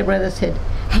 my elder brother said,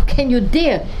 "How can you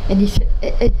dare?" And he said,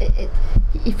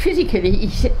 physically, he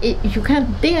said, "You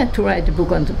can't dare to write a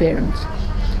book on the parents."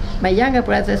 My younger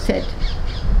brother said,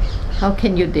 "How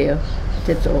can you dare?"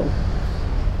 That's all.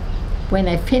 When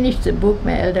I finished the book,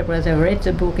 my elder brother read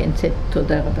the book and said,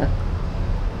 "Toda rabba."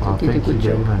 Wow, thank you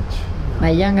very much. My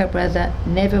younger brother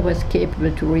never was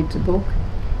capable to read the book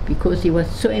because he was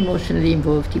so emotionally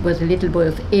involved. He was a little boy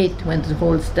of 8 when the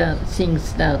whole thing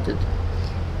started.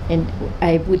 And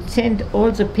I would send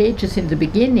all the pages in the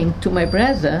beginning to my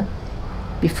brother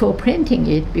before printing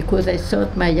it, because I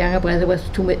thought my younger brother was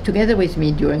together with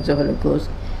me during the Holocaust.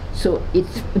 So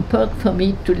it's important for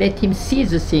me to let him see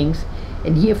the things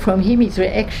and hear from him his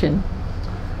reaction.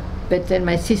 But then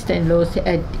my sister-in-law,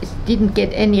 I didn't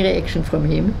get any reaction from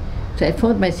him. So I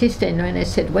phoned my sister-in-law and I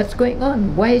said, "What's going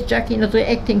on? Why is Jackie not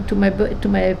reacting to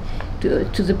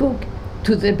the book,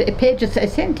 to the pages I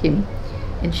sent him?"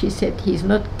 And she said, "He's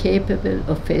not capable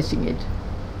of facing it."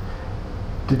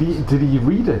 Did he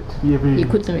read it? He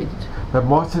couldn't read it. But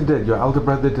Martin did. Your elder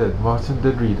brother did. Martin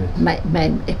did read it. My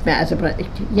other brother,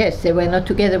 yes, they were not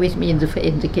together with me in the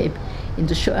Cape, in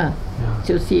the Shoah. Yeah.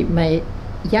 So see, my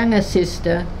younger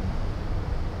sister,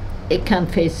 can't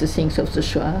face the things of the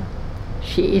Shoah.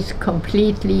 She is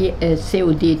completely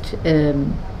Seudit.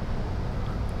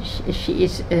 She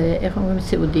is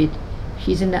Seudit.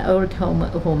 She's in an old home.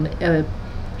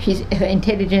 Her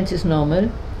intelligence is normal,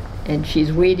 and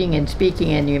she's reading and speaking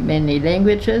in many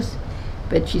languages,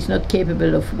 but she's not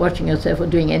capable of watching herself or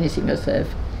doing anything herself.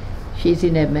 She's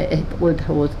in an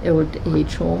old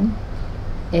age home,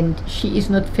 and she is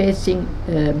not facing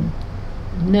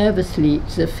nervously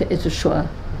the Shoah.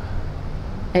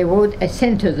 I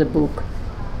sent her the book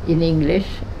in English.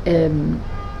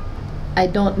 I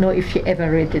don't know if she ever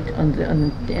read it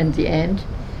in the end.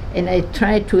 And I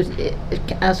tried to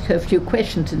ask her a few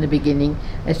questions in the beginning.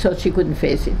 I thought she couldn't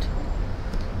face it.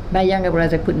 My younger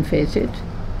brother couldn't face it.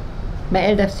 My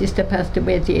elder sister passed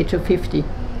away at the age of 50.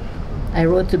 I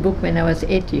wrote the book when I was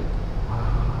 80.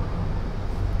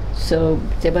 So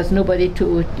there was nobody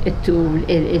to let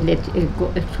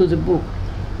go through the book.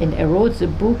 And I wrote the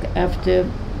book after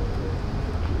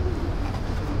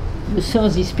you saw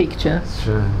this picture.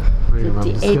 Sure. I'm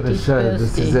just going to show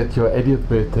this is at your 80th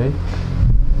birthday.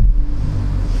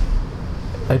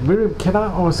 And Mirjam, can I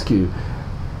ask you,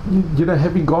 you know,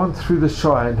 having gone through the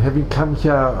Shoah and having come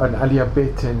here on Aliyah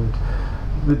Bet and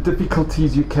the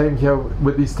difficulties you came here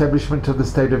with the establishment of the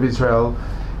State of Israel,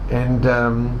 and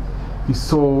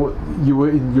you were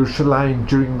in Yerushalayim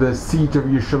during the siege of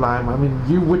Yerushalayim. I mean,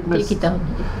 you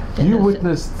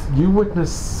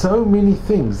witnessed so many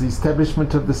things: the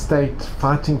establishment of the state,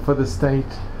 fighting for the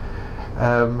state,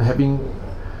 having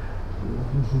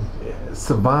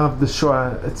survived the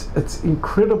Shoah. It's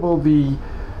incredible.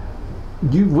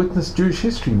 You witnessed Jewish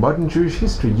history, modern Jewish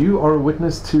history. You are a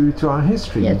witness to our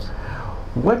history. Yes.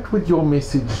 What would your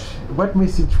message? What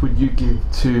message would you give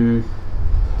to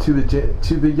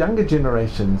the younger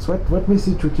generations? What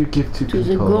message would you give to people? To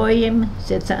the Goyim,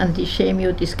 that the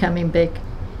anti-Semiut is coming back.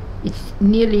 It's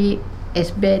nearly as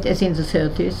bad as in the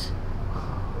 30s.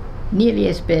 Nearly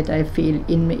as bad, I feel,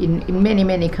 in many,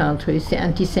 many countries. The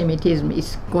anti-Semitism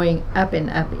is going up and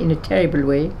up in a terrible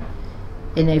way.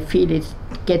 And I feel it's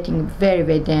getting very,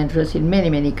 very dangerous in many,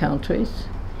 many countries.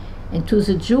 And to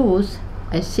the Jews,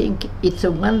 I think it's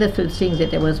a wonderful thing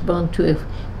that I was born to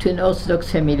an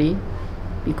Orthodox family,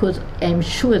 because I'm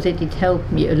sure that it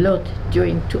helped me a lot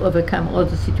to overcome all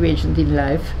the situations in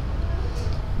life.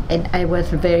 And I was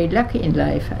very lucky in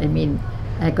life. I mean,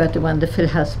 I got a wonderful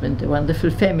husband, a wonderful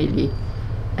family.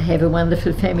 I have a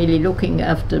wonderful family looking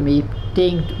after me,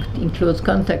 staying in close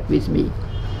contact with me.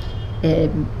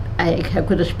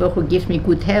 HaKadosh Baruch Hu gives me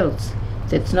good health.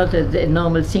 That's not a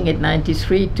normal thing at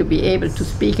 93 to be able to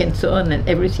speak and so on, and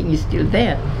everything is still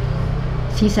there.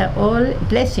 These are all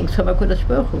blessings from HaKadosh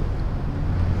Baruch Hu.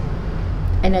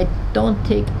 And I don't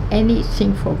take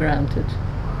anything for granted.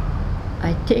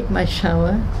 I take my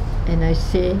shower and I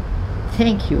say,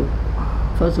 thank you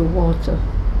for the water,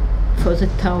 for the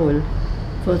towel,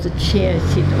 for the chair I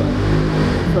sit on,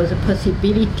 for the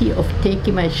possibility of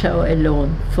taking my shower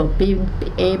alone, for being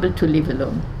able to live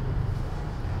alone.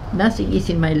 Nothing is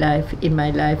in my life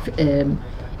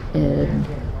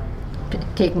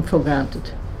taken for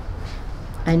granted.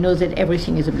 I know that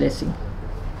everything is a blessing.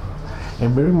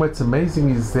 And Mirjam, what's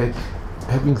amazing is that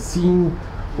having seen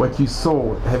what you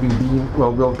saw, having been,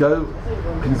 well, we'll go,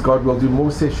 please God, we'll do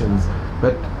more sessions,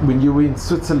 but when you were in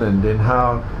Switzerland and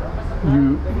how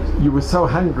you were so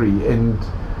hungry and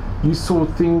you saw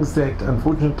things that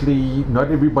unfortunately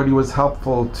not everybody was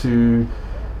helpful to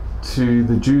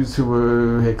the Jews who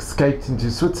were escaped into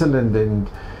Switzerland, and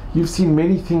you've seen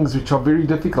many things which are very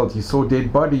difficult. You saw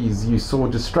dead bodies, you saw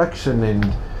destruction,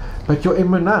 but your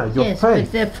emunah, your yes, faith,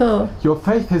 but therefore, your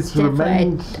faith has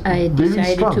remained I very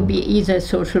decided strong. to be either a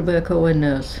social worker or a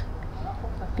nurse,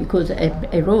 because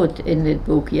I wrote in the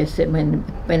book, yes, when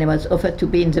I was offered to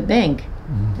be in the bank,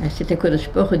 I said,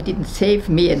 HaKadosh Baruch Hu didn't save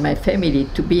me and my family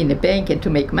to be in a bank and to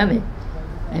make money.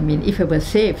 I mean, if I was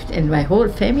saved, and my whole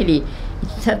family,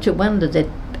 it's such a wonder that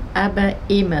Abba,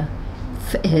 Ima,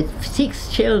 had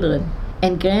 6 children,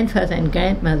 and grandfather and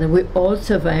grandmother, we all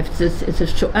survived the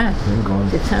Shoah.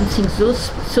 That's something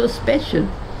so special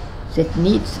that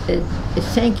needs a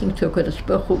thanking to HaKadosh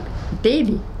Baruch Hu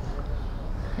daily.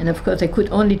 And of course, I could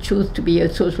only choose to be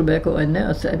a social worker or a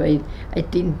nurse. I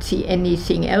didn't see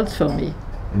anything else for me.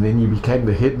 And then you became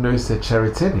the head nurse at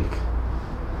Shaare Zedek.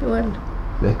 Well,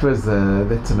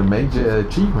 that's a major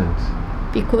achievement.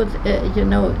 Because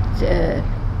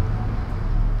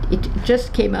it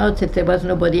just came out that there was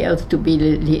nobody else to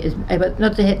be. I was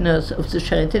not the head nurse of the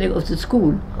Shaare Zedek, of the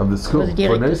school. Of the school, I was the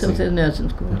for director nursing. of the nursing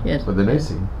school. Yeah, Yes. for the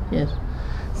nursing. Yes.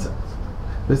 So,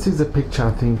 this is a picture,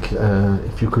 I think,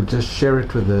 if you could just share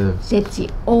it with the... That's the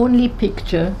only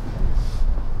picture.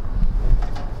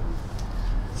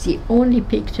 The only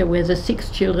picture where the 6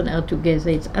 children are together.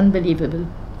 It's unbelievable.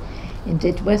 And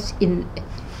that was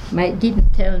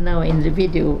didn't tell now in the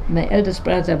video, my eldest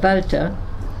brother Walter,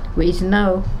 who is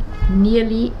now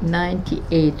nearly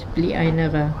 98, bli ein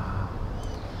hara.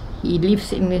 He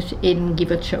lives in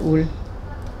Givat Shaul.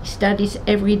 He studies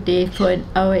every day for an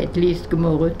hour at least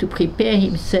Gemara to prepare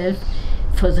himself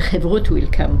for the Chevrut who will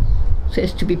come, so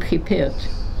as to be prepared.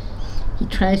 He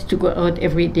tries to go out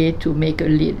every day to make a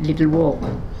little walk.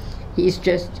 He is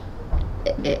just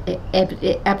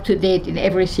up to date in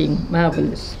everything,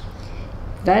 marvelous.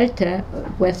 Walter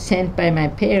was asked by my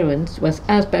parents,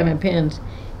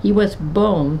 he was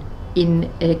born in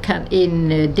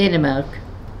Denmark,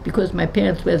 because my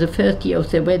parents were the first year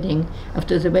of their wedding,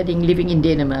 after the wedding living in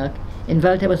Denmark, and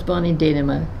Walter was born in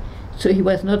Denmark. So he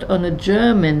was not on a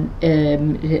German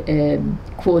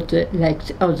quota like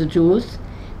all the Jews,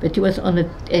 but he was on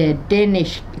a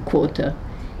Danish quota.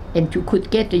 And you could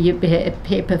get a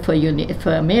paper for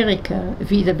America,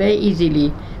 visa very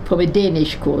easily, from a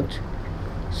Danish court.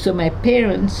 So my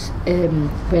parents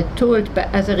were told by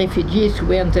other refugees who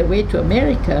were on their way to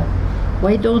America,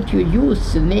 why don't you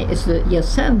use your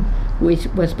son, who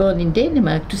was born in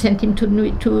Denmark, to send him to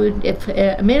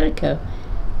America?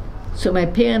 So my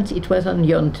parents, it was on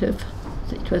Yom Tov.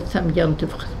 It was some Yom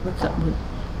Tov,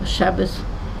 Shabbos.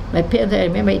 My parents, I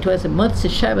remember it was a Motze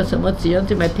Shabbos or Motze Yom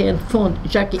Tov. My parents phoned,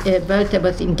 Walter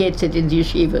was in Getzet in the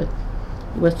yeshiva.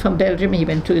 He was from Belgium, he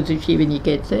went to the yeshiva in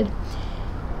Getzet.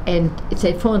 And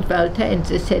they phoned Walter and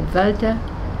they said, Walter,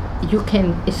 you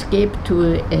can escape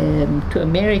to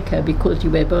America because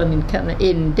you were born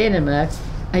in Denmark.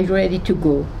 Are you ready to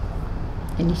go?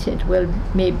 And he said, well,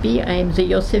 maybe I'm the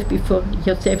Yosef before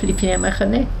Yosef Lifnei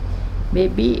Machane.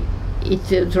 Maybe it's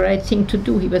the right thing to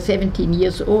do. He was 17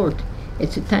 years old.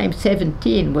 At the time,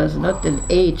 17 was not an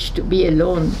age to be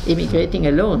alone, immigrating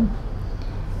alone.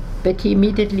 But he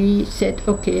immediately said,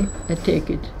 okay, I take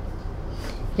it.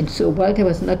 And so Walter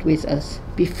was not with us.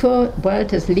 Before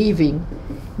Walter's leaving,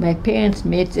 my parents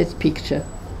made this picture.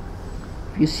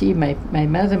 You see my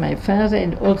mother, my father,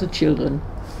 and all the children.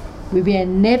 We were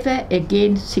never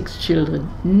again 6 children,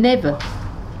 never.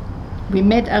 We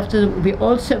met after, we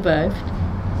all survived,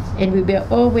 and we were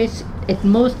always at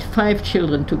most 5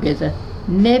 children together.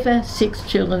 Never 6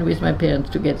 children with my parents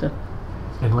together.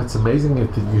 And what's amazing is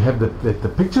that you have that the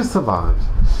picture survived.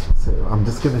 So I'm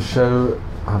just going to show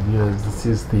our viewers, this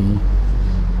is the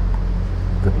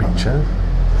picture.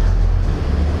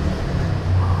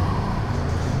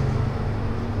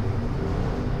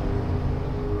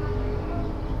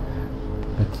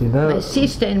 But you know, my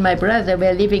sister and my brother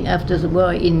were living after the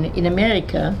war in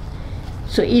America.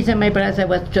 So either my brother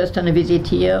was just on a visit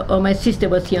here, or my sister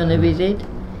was here on a visit,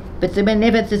 but they were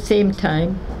never at the same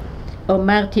time. Or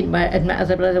Martin, my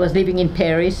other brother, was living in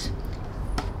Paris.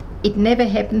 It never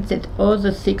happened that all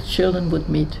the 6 children would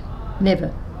meet.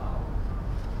 Never.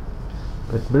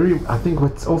 But Mirjam, I think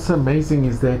what's also amazing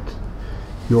is that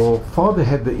your father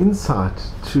had the insight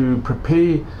to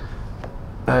prepare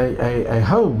a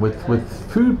home with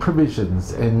food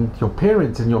provisions, and your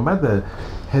parents and your mother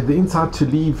had the insight to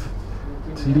leave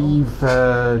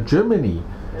Germany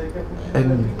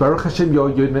And Baruch Hashem,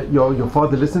 your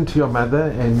father listened to your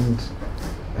mother, and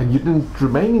you didn't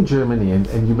remain in Germany,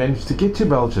 and you managed to get to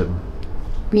Belgium.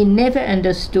 We never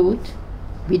understood,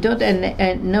 we don't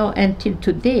know until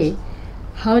today,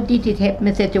 how did it happen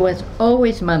that there was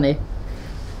always money.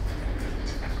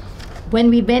 When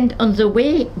we went on the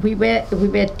way, we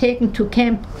were taken to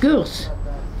Camp Gurs.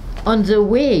 On the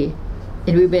way,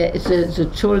 and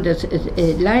the told us,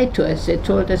 lied to us. They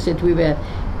told us that we were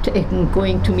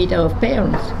going to meet our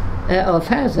parents, our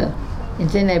father. And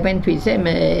then I went with them,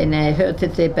 and I heard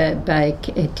that they buy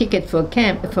a ticket for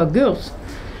Gurs.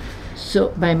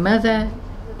 So my mother,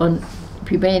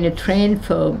 we were in a train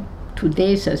for 2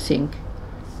 days, I think.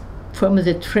 From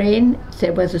the train,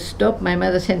 there was a stop. My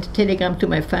mother sent a telegram to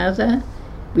my father.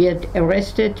 We are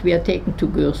arrested, we are taken to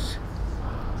Gurs.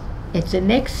 At the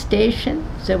next station,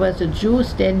 there was a Jew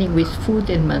standing with food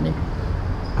and money.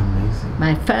 Amazing.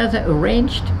 My father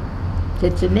arranged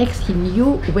that the next he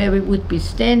knew where we would be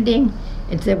standing,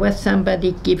 and there was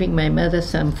somebody giving my mother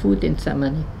some food and some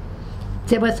money.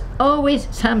 There was always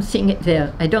something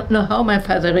there. I don't know how my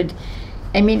father read.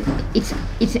 I mean,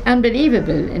 it's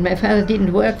unbelievable, and my father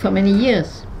didn't work for many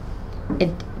years.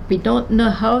 And we don't know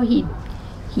how he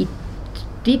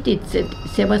did it.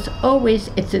 There was always,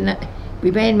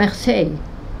 we were in Marseille.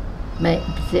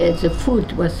 The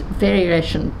food was very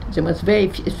rationed. There was very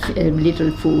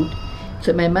little food.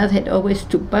 So my mother had always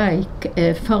to buy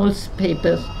false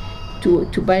papers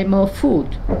to buy more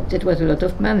food. That was a lot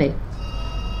of money.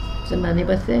 The money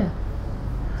was there.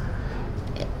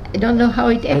 I don't know how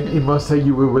it happened. And you must say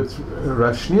you were with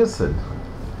Rav Schneerson.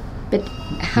 But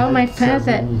how my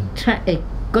father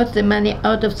got the money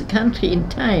out of the country in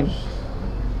time.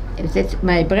 That's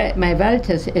my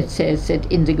Walter says that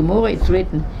in the Gemara it's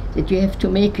written that you have to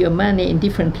make your money in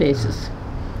different places.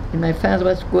 And my father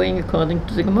was going according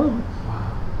to the Gemara.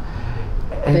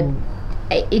 But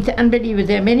it's unbelievable.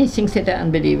 There are many things that are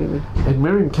unbelievable. And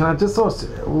Mirjam, can I just ask,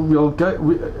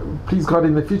 please God,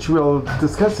 in the future we'll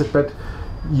discuss it, but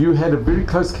you had a very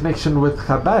close connection with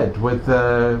Chabad, with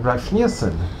Rav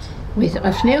Schneerson. With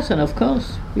Rav Schneerson, of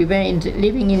course. We were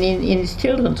living in his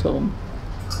children's home.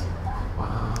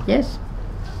 Wow. Yes.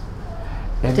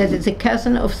 And that is a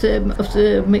cousin of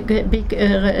the big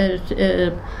of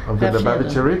the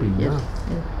Lubavitcher Rebbe. Yes. Yeah.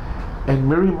 Yes.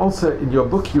 And Mirjam, also in your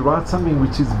book you write something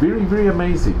which is very, very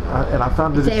amazing, and I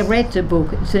found it. They read the book.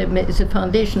 The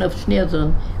foundation of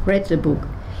Schneerson read the book,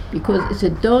 because the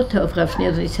daughter of Rav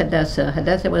Schneerson is Hadassah.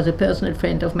 Hadassah was a personal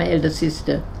friend of my elder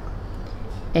sister,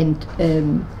 and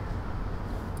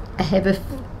I have a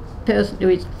person who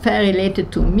is far related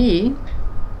to me.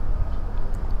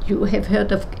 You have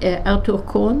heard of Arthur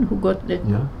Cohn, who got the.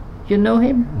 Yeah. You know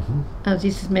him? Mm-hmm.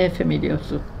 This is my family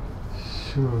also.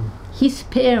 Sure. His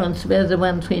parents were the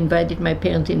ones who invited my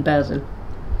parents in Basel.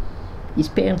 His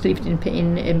parents lived in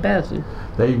Basel.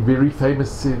 They're very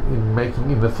famous in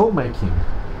the filmmaking.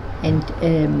 And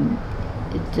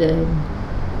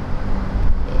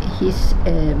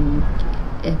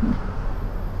a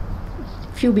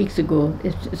few weeks ago,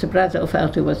 the brother of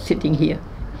Arthur was sitting here,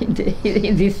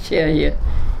 in this chair here.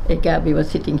 Gabi was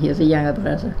sitting here, the younger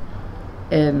brother.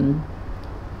 The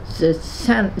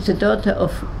daughter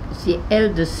of the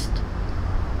eldest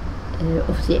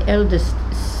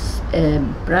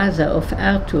brother of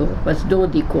Arthur was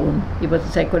Dodi Cohn. He was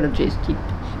a psychologist. He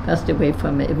passed away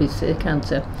with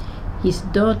cancer. His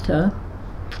daughter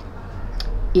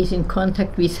is in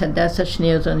contact with Hadassah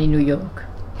Schneerson in New York,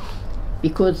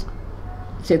 because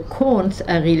the Cohns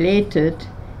are related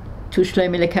to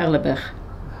Shloimele Carlebach.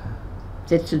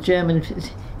 That's the German.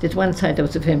 That's one side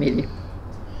of the family.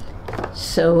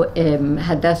 So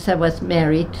Hadassah was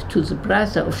married to the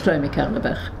brother of Shloimele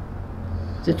Carlebach,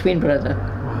 the twin brother.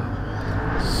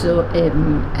 So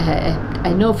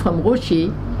I know from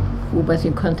Rushi, who was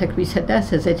in contact with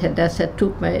Hadassah, that Hadassah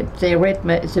they read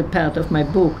the part of my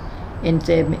book, and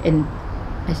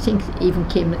I think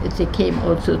they came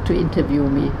also to interview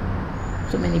me.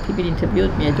 So many people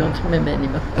interviewed me, I don't remember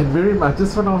anymore. And Mirjam, I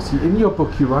just want to ask you, in your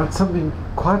book you write something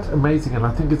quite amazing, and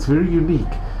I think it's very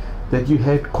unique, that you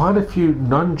had quite a few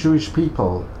non-Jewish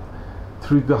people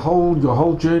through your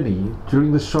whole journey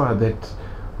during the Shoah that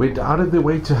went out of their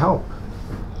way to help.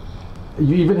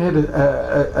 You even had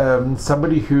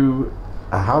somebody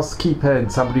a housekeeper and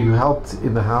somebody who helped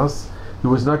in the house who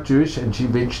was not Jewish, and she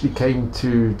eventually came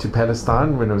to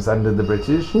Palestine when it was under the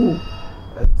British. Ooh.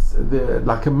 It's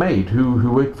like a maid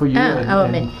who worked for you. Our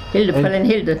maid,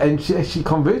 Hilde. And she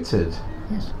converted.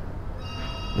 Yes.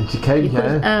 And she came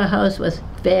because here. Our house was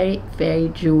very, very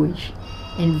Jewish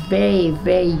and very,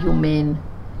 very humane.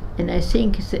 And I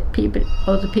think that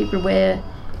all the people were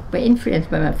influenced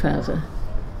by my father.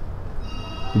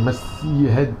 You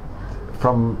had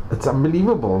from, it's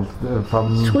unbelievable,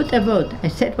 from... Zchut avot. I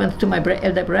said once to my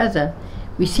elder brother,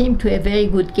 we seem to have very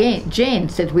good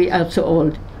genes that we are so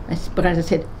old. My brother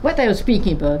said, what are you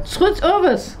speaking about? Zchut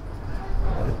overs.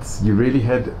 You really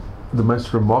had the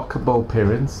most remarkable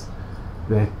parents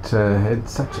that had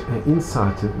such an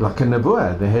insight, like a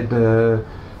nevuah. They had...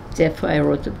 Therefore I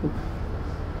wrote the book.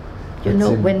 You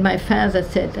know, when my father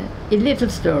said, a little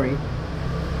story,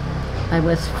 I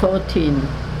was 14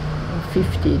 or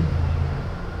 15.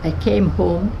 I came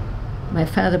home. My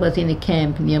father was in a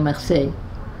camp near Marseille.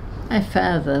 My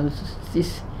father was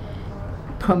this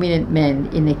prominent man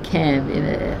in a camp,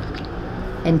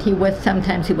 and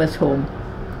sometimes he was home.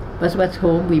 Was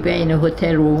home. We were in a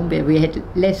hotel room where we had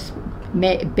less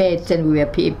beds than we were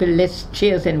people, less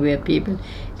chairs than we were people,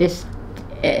 less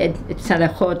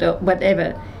salachot or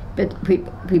whatever. But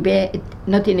we were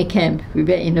not in a camp. We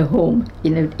were in a home,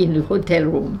 in a hotel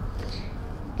room.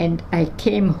 And I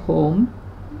came home,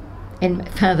 and my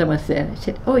father was there. I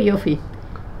said, "Oh, Yofi,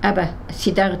 Abba,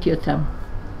 Sidart Yotam."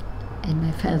 And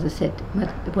my father said,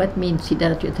 "What means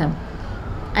Sidart Yotam?"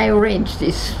 I arranged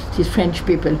these French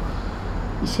people.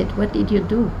 He said, "What did you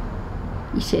do?"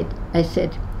 I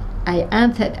said, I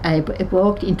answered, I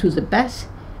walked into the bus,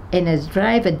 and the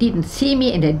driver didn't see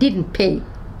me, and I didn't pay.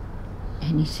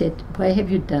 And he said, "Why have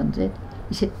you done that?"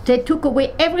 He said, "They took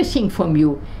away everything from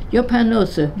you. Your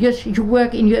parnose, you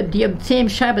work in your same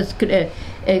Shabbos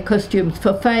costumes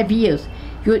for 5 years.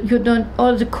 You done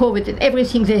all the COVID and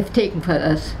everything they have taken from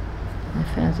us." My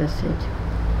father said,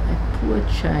 "My poor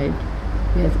child,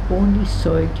 you have only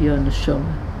soiled your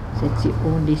neshama. That's the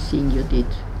only thing you did."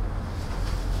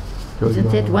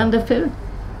 Isn't that wonderful?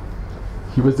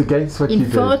 He was against what you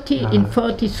did. In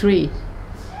 43,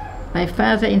 my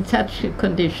father in such a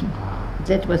condition.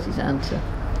 That was his answer.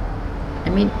 I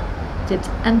mean, that's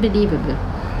unbelievable.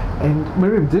 And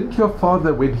Mirjam, didn't your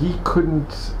father, when he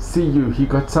couldn't see you, he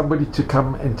got somebody to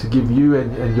come and to give you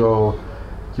and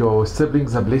your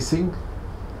siblings a blessing?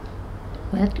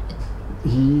 What?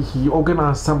 He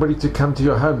organized somebody to come to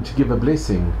your home to give a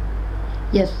blessing.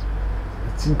 Yes.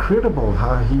 It's incredible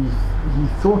how he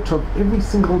thought of every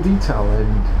single detail.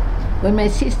 And when my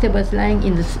sister was lying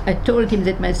I told him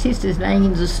that my sister is lying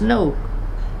in the snow.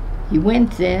 He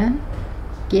went there,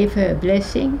 gave her a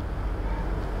blessing,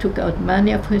 took out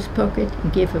money out of his pocket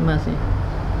and gave her money.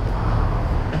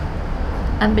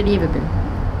 Unbelievable.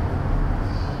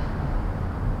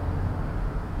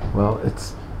 Well,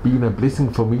 it's been a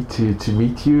blessing for me to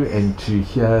meet you and to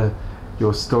hear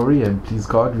your story, and please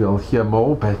God we'll hear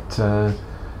more, but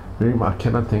Mirjam, I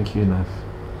cannot thank you enough.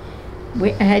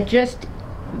 I had just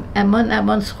Amon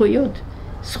Zchuyot,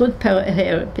 Zchut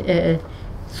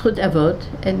Avot,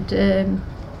 and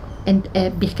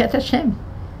Birkat Hashem.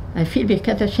 I feel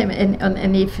Birkat Hashem,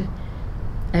 and if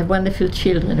I have wonderful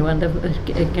children, wonderful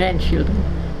grandchildren.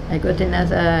 I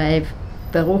have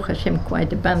Baruch Hashem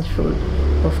quite a bunch full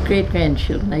of great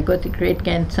grandchildren. I got a great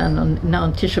grandson now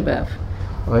on Tisha B'Av.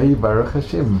 Oy, Baruch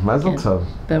Hashem, Mazel Tov.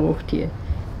 Baruch Tir.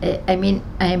 I mean,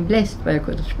 I am blessed by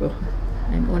HaKadosh Baruch Hu.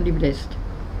 I'm only blessed.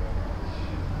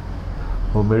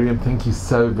 Well, Mirjam, thank you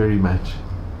so very much.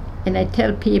 And I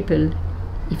tell people,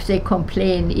 if they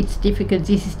complain, it's difficult,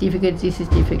 this is difficult, this is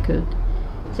difficult.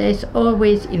 There is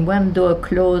always in one door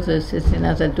closes, there's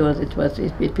another door it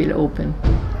will open.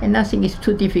 And nothing is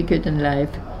too difficult in life.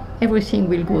 Everything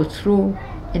will go through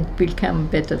and will come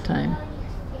better time.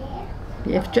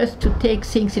 We have just to take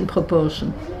things in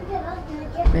proportion.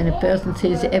 When a person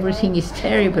says everything is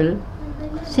terrible,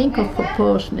 think of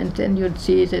proportion and then you'll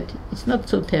see that it's not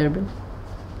so terrible.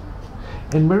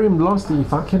 And Mirjam, lastly,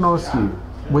 if I can ask you,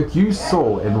 what you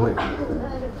saw and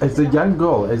as a young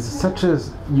girl,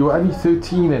 you were only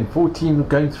 13 and 14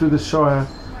 going through the Shoah,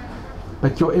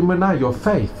 but your emunah, your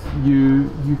faith, you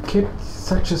kept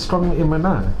such a strong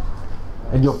emunah,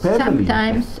 and your family.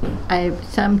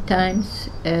 Sometimes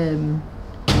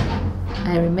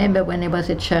I remember when I was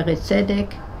at Sha'arei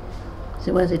Tzedek,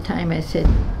 there was a time I said,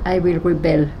 I will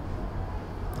rebel.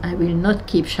 I will not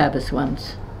keep Shabbos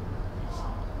once.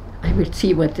 I will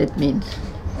see what that means.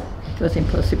 It was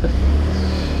impossible.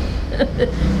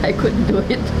 I couldn't do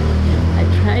it. I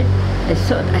tried. I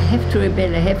thought I have to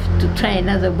rebel. I have to try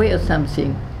another way or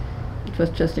something. It was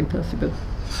just impossible.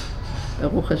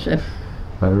 Baruch Hashem.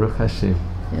 Baruch Hashem.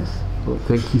 Yes. Well,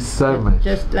 thank you so much.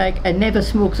 Just like I never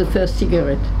smoked the first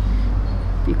cigarette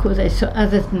because I saw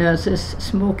other nurses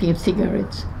smoking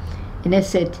cigarettes. And I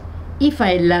said, if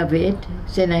I love it,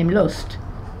 then I'm lost,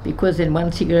 because then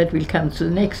one cigarette will come to the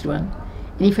next one.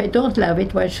 And if I don't love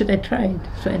it, why should I try it?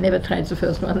 So I never tried the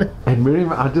first one. And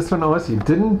Mirjam, I just want to ask you,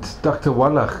 didn't Dr.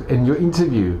 Wallach in your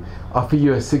interview offer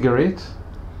you a cigarette?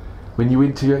 when you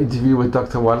went to your interview with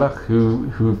Dr. Wallach,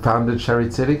 who founded Shaare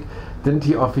Zedek, didn't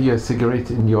he offer you a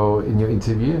cigarette in your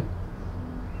interview?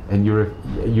 And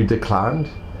you declined?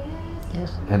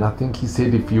 Yes. And I think he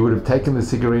said if you would have taken the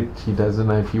cigarette, he doesn't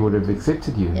know if he would have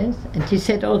accepted you. Yes, and he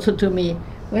said also to me,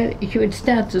 well, you will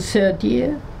start the third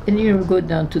year, and you will go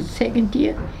down to the second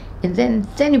year, and then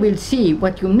you will see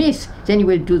what you miss, then you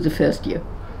will do the first year.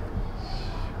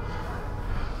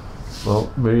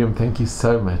 Well, Mirjam, thank you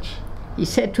so much. He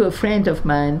said to a friend of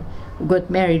mine who got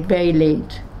married very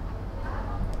late,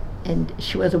 and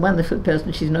she was a wonderful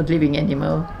person, she's not living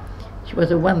anymore. She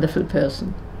was a wonderful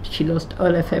person. She lost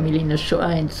all her family in the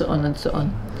Shoah and so on and so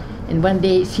on. And one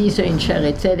day he sees her in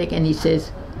Shaare Zedek and he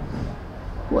says,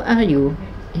 who are you?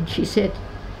 And she said,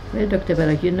 well, Dr.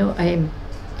 Wallach, you know, I am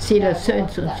still a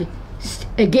so-and-so.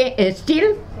 Again,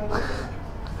 still?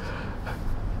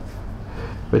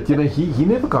 But you know, he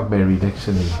never got married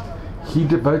actually. He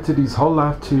devoted his whole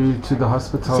life to the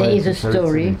hospital. There is a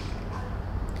story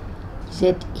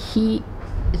that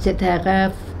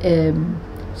Harav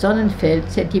Sonnenfeld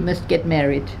said he must get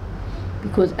married,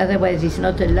 because otherwise he's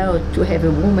not allowed to have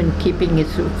a woman keeping his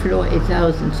floor, his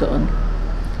house and so on.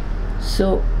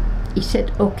 So he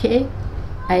said, okay,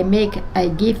 I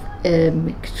give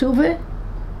ksuva,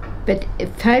 but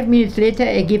 5 minutes later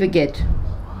I give a get.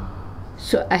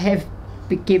 So I have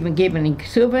given in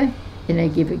ksuva, and I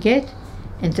give a get,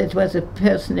 and that was a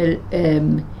person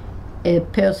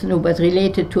who was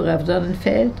related to Rav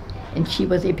Sonnenfeld, and she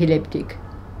was epileptic.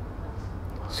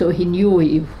 So he knew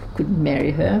he couldn't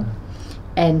marry her,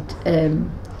 and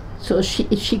so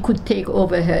she could take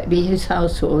over his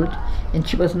household, and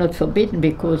she was not forbidden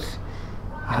because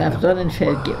Rav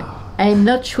Sonnenfeld gave it. I'm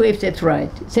not sure if that's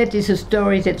right. That is a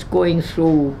story that's going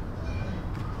through.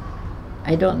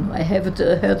 I don't know. I have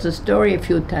heard the story a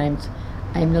few times.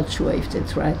 I'm not sure if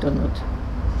that's right or not.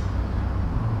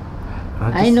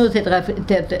 I know that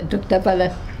Dr.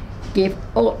 Wallach gave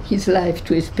all his life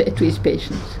to his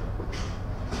patients.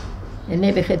 And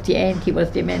never at the end he was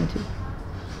demented.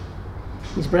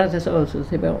 His brothers also,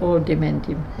 they were all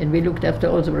demented. And we looked after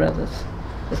all the brothers.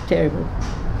 It was terrible.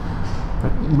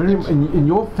 Mirjam, in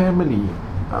your family,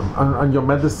 on your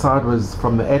mother's side was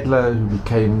from the Adler, who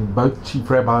became both chief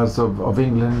rabbis of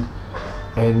England,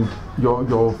 and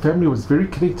your family was very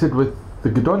connected with the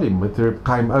Gedolim, with the Reb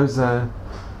Chaim Ozer.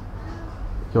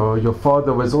 Your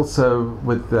father was also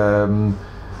with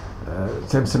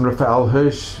Samson Raphael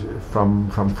Hirsch from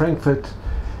Frankfurt,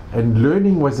 and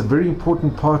learning was a very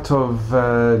important part of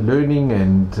learning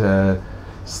and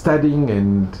studying,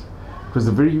 and it was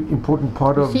a very important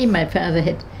part of... See, my father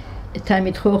had a time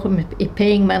at home,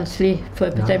 paying monthly for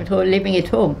a time at home, living at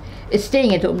home,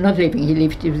 staying at home, not living, he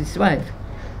lived with his wife.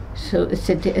 So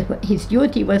his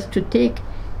duty was to give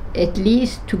at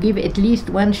least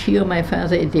one shiur my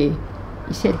father a day.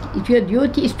 He said, your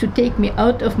duty is to take me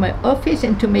out of my office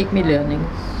and to make me learning.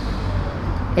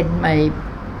 And my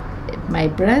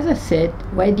brother said,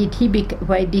 why did he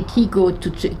go to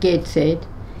Gateshead?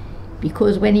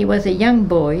 Because when he was a young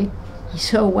boy, he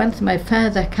saw once my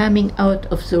father coming out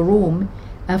of the room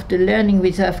after learning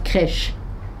with Rav Kresh.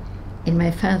 And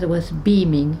my father was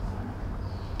beaming.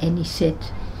 And he said,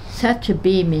 such a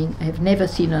beaming I have never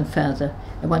seen on father.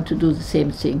 I want to do the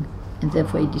same thing. And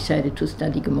therefore he decided to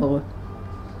study Gemara.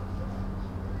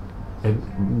 And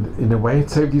in a way it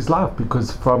saved his life,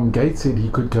 because from Gateshead he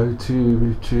could go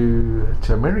to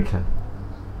America.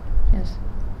 Yes.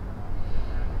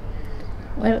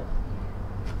 Well,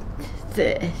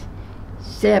 there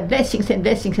are blessings and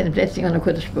blessings and blessings on the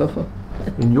Kodesh Baruch Hu.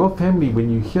 In your family,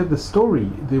 when you hear the story,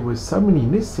 there were so many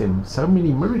nisim, so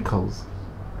many miracles.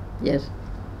 Yes.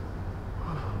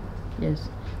 Yes.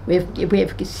 We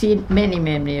have seen many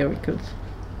miracles.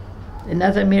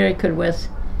 Another miracle was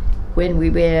when we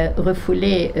were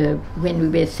refoulés, when we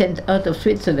were sent out of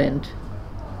Switzerland.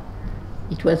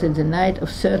 It was in the night of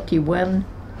 31st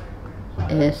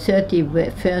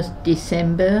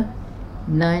December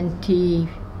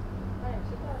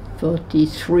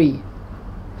 1943.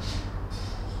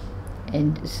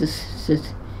 And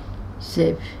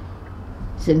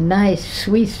the nice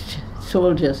Swiss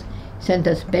soldiers sent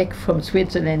us back from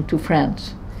Switzerland to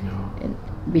France. Yeah. And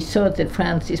we thought that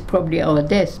France is probably our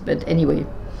death, but anyway.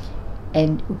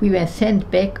 And we were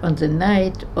sent back on the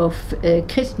night of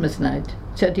Christmas night,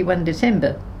 31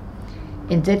 December.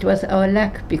 And that was our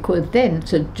luck, because then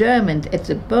the Germans at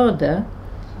the border,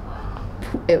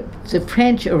 the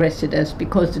French arrested us,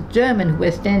 because the Germans who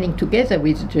were standing together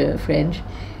with the French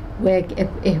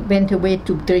went away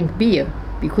to drink beer,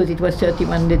 because it was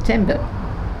 31 December.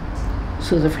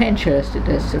 So the French arrested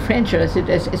us. The French arrested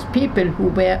us as people who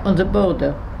were on the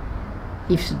border.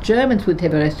 if the Germans would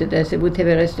have arrested us, they would have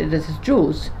arrested us as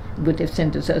Jews, would have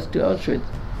sent us to Auschwitz.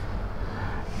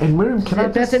 And Mirjam, can I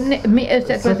That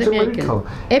just... was a miracle.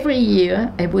 Every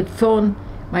year I would phone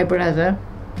my brother,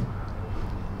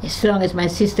 as long as my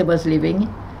sister was living,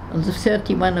 on the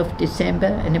 31st of December,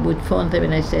 and I would phone them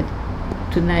and I said,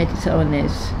 tonight is our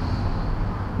nest.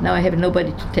 Now I have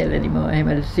nobody to tell anymore. I am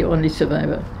the only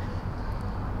survivor.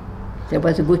 There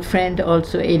was a good friend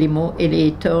also,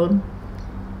 Eli Thorn,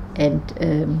 and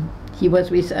he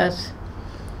was with us.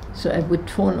 So I would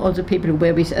phone all the people who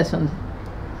were with us on,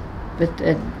 but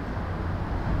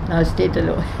now I stayed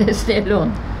alone. Stay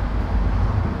alone.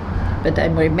 But I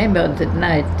remember that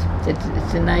night, that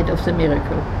it's the night of the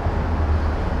miracle.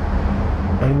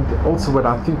 And also what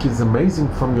I think is amazing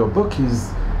from your book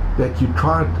is that you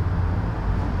tried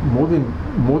more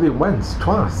than once,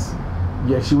 twice.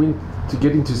 You actually went to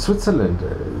get into Switzerland.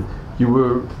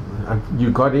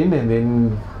 You got in, and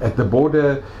then at the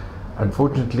border,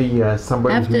 unfortunately,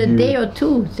 somebody after a day or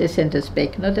two, they sent us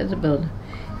back, not at the border.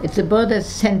 At the border,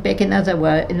 sent back another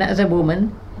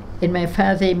woman, and my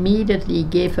father immediately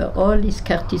gave her all his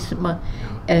cartes de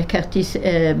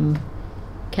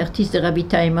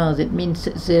ravitaillement. That means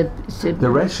the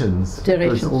rations,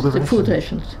 the food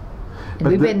rations.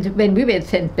 And when we were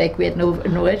sent back, we had no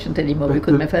rations anymore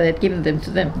because my father had given them to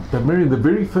them. But Mirjam, the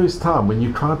very first time when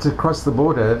you tried to cross the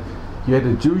border, you had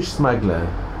a Jewish smuggler,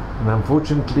 and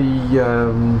unfortunately,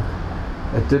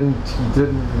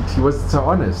 he wasn't so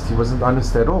honest. He wasn't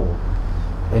honest at all,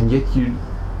 and yet he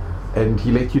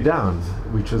let you down,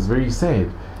 which was very sad.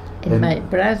 And my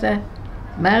brother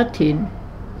Martin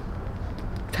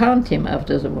found him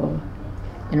after the war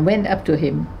and went up to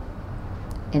him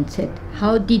and said,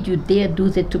 "How did you dare do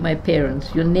that to my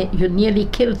parents? You nearly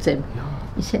killed them." Yeah.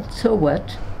 He said, "So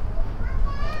what?"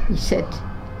 He said,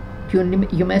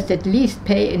 you must at least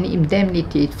pay an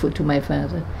indemnity to my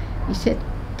father." He said,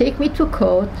 "Take me to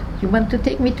court. You want to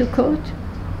take me to court?"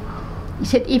 He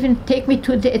said, "Even take me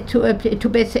to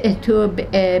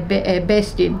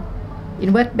Bestin.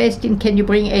 In what Bestin can you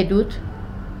bring edut?"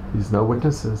 There's no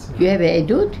witnesses. You have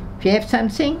edut? You have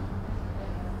something?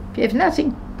 You have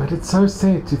nothing. But it's so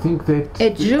sad to think that he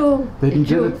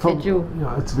did it from.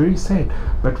 Yeah, it's very sad.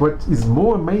 But what is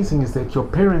more amazing is that your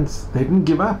parents, they didn't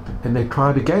give up, and they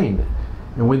tried again.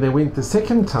 And when they went the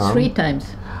second time, 3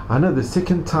 times. I know the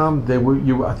second time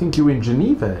I think you were in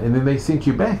Geneva, and then they sent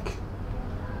you back.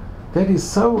 That is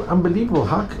so unbelievable.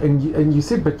 And you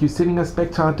said, but you're sending us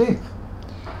back to our death.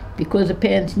 Because the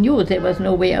parents knew there was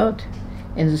no way out.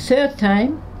 And the 3rd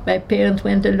time, my parents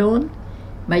went alone,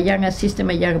 my younger sister,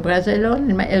 my younger brother alone,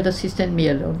 and my elder sister and me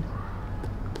alone.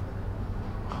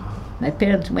 My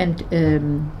parents went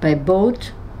by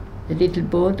boat, a little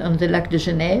boat on the Lac de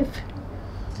Genève.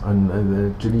 On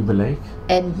the Geneva Lake.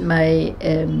 And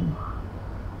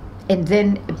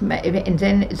then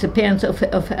the parents of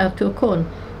Arthur Cohn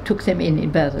took them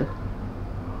in Basel.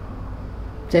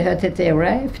 They heard that they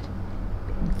arrived.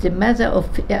 The mother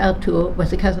of Arthur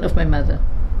was a cousin of my mother.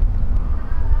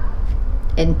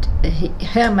 And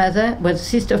her mother was the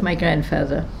sister of my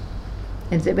grandfather.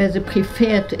 And they were the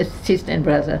preferred sister and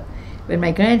brother. When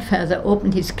my grandfather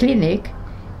opened his clinic,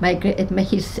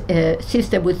 his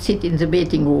sister would sit in the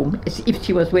waiting room as if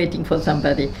she was waiting for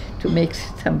somebody, to make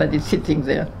somebody sitting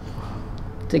there.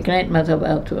 The grandmother of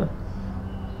Arthur.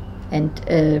 And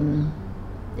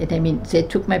I mean, they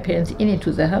took my parents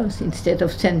into the house instead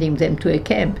of sending them to a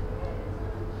camp.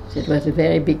 That was a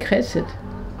very big chesed.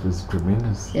 It was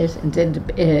tremendous. Yes, and then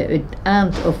the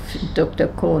aunt of Dr.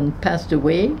 Cohn passed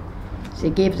away. They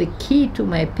gave the key to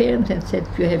my parents and said,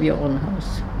 "You have your own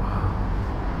house." Wow.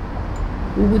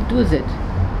 Who would do that?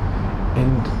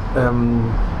 And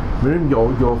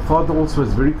Mirjam, your father also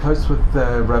was very close with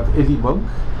Rav Eli Monk,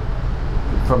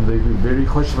 from the very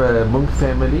Choshva Monk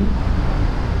family.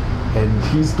 And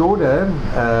his daughter,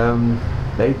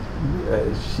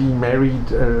 she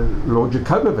married Lord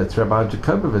Jacobowitz, Rabbi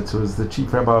Jacobowitz, who was the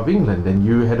chief rabbi of England, and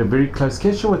you had a very close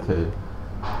kesher with her.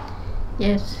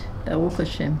 Yes, Baruch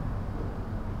Hashem.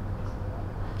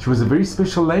 She was a very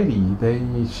special lady.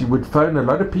 She would phone a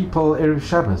lot of people Erev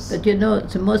Shabbos. But you know,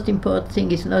 the most important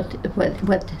thing is not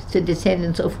what the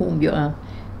descendants of whom you are,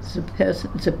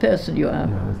 the person you are.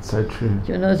 Yeah, that's so true.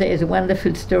 You know, there is a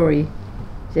wonderful story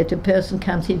that a person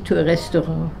comes into a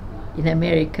restaurant in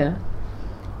America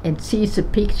and sees a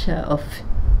picture of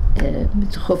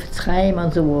Chofetz Chaim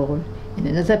on the wall, and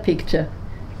another picture,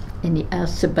 and he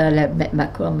asks the Baal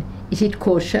Makom, "Is it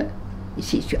kosher?" He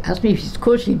says, "You ask me if it's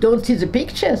kosher, you don't see the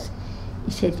pictures."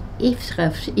 He said, if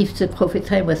the Prophet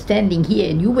Chaim was standing here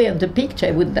and you were on the picture,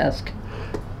 I wouldn't ask."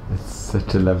 It's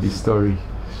such a lovely story.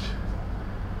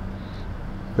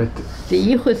 But The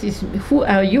yichus is, who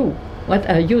are you? What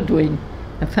are you doing?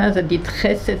 My father did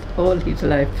chesed all his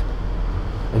life.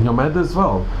 and your mother as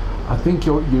well. I think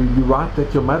you write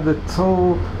that your mother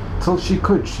till she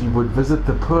could, she would visit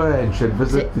the poor and she'd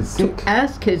visit the sick. To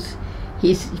ask his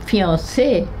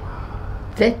fiancé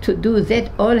that to do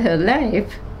that all her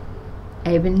life,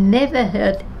 I've never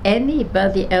heard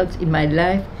anybody else in my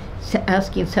life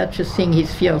asking such a thing,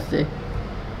 his fiancé.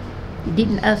 He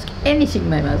didn't ask anything,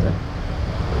 my mother.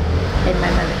 And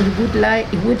my mother,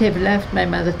 he would have loved my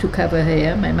mother to cover her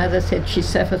hair. My mother said she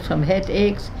suffers from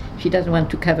headaches, she doesn't want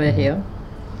to cover her hair.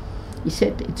 He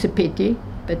said it's a pity,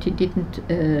 but he didn't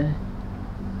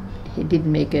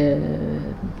make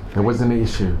a... There wasn't an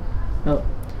issue. No.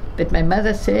 But my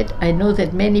mother said, I know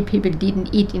that many people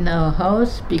didn't eat in our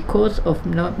house because of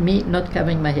me not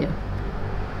covering my hair.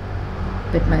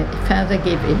 But my father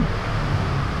gave in.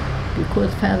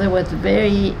 Because father was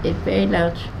very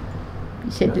large.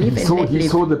 He said, live and let live. He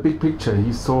saw the big picture.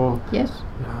 He saw... Yes.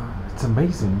 Yeah, it's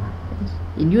amazing. Yes.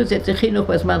 He knew that the chinuch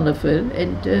was wonderful,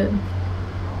 and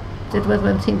that was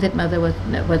one thing that mother was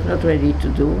not ready to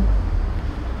do.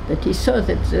 But he saw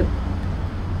that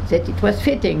it was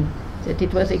fitting, that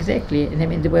it was exactly, and I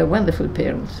mean, they were wonderful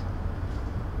parents.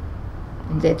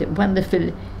 And that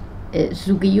wonderful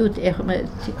zugiyut.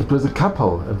 It was a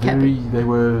couple, they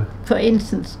were... For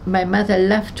instance, my mother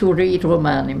loved to read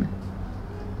Romanim.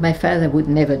 My father would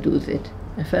never do that.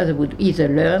 My father would either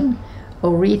learn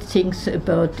or read things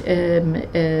about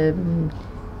his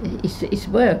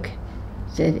work.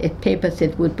 Papers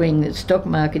that would bring the stock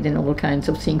market and all kinds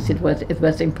of things. It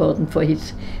was important for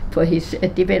his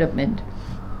development.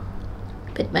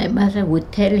 But my mother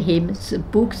would tell him the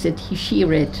books that she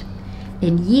read,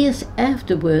 and years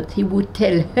afterwards he would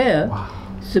tell her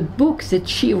the books that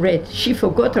she read. She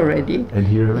forgot already. And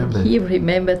he remembered. And he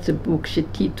remembered the books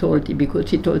that he told him because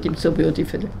she told him so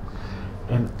beautifully.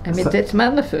 And I mean, that's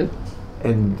wonderful.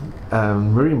 And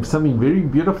Mirjam, something very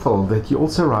beautiful that you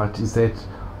also write is that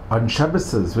on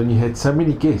Shabbos, when you had so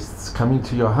many guests coming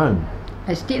to your home.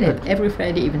 I still have every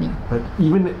Friday evening. But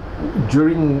even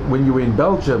when you were in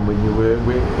Belgium,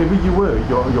 wherever you were,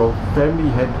 your family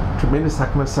had tremendous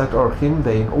hakmasat orchim.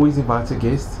 They always invited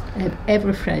guests. I have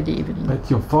every Friday evening. But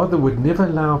your father would never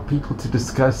allow people to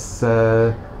discuss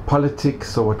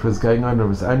politics or what was going on. It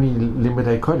was only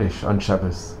Limudei Kodesh on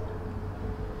Shabbos.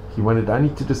 He wanted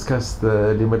only to discuss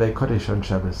the Limudei Kodesh on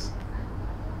Shabbos.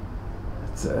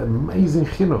 It's amazing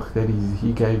chinuch that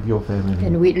he gave your family.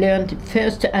 And we learned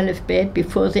first the Aleph Bet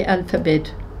before the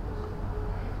alphabet.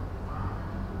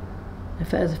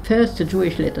 First the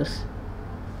Jewish letters.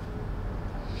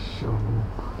 Sure.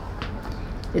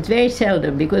 It's very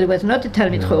seldom because it was not a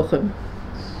Talmid Chochem.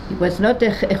 It was not a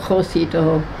Chosid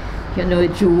or, a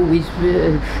Jew with...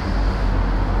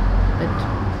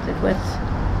 but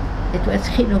it was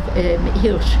chinuch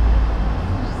Hirsch.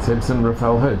 Samson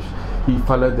Raphael Hirsch. He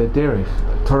followed that derech.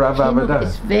 Torah v'avodah.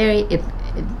 It's very... it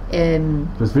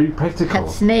was very practical.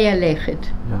 Hatznei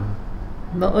lechet. Yeah.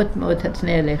 Ma'ot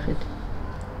hatznei lechet.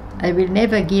 I will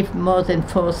never give more than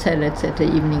 4 salads at the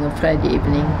evening or Friday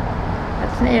evening.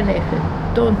 Hatznei lechet.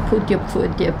 Don't put your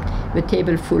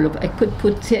table full of... I could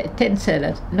put 10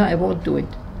 salads. No, I won't do it.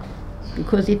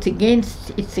 Because it's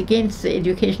against the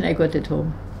education I got at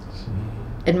home.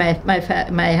 And my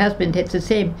husband had the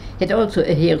same. Had also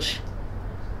a Hirsch.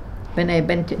 When I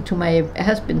went to my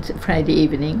husband's Friday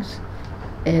evenings,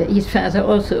 his father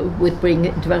also would bring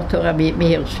Dvar Torah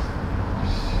Hirsch.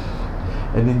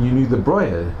 And then you knew the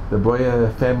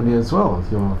Breuer family as well.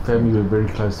 Your family were very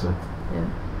close with. Yeah.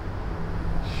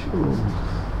 Sure.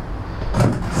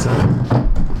 So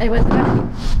I was lucky.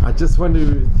 I just want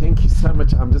to thank you so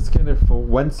much. I'm just going to, for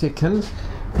 1 second,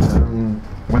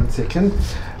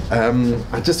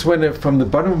 I just want to, from the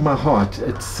bottom of my heart,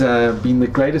 it's been the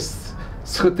greatest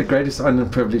honor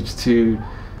and privilege to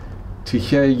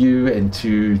hear you and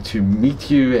to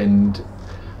meet you, and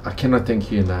I cannot thank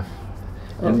you enough.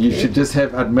 Okay. And you should just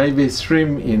have Admei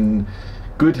V'Esrim in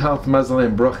good health, mazel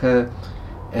and brocha,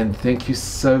 and thank you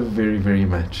so very, very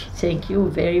much. Thank you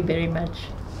very, very much.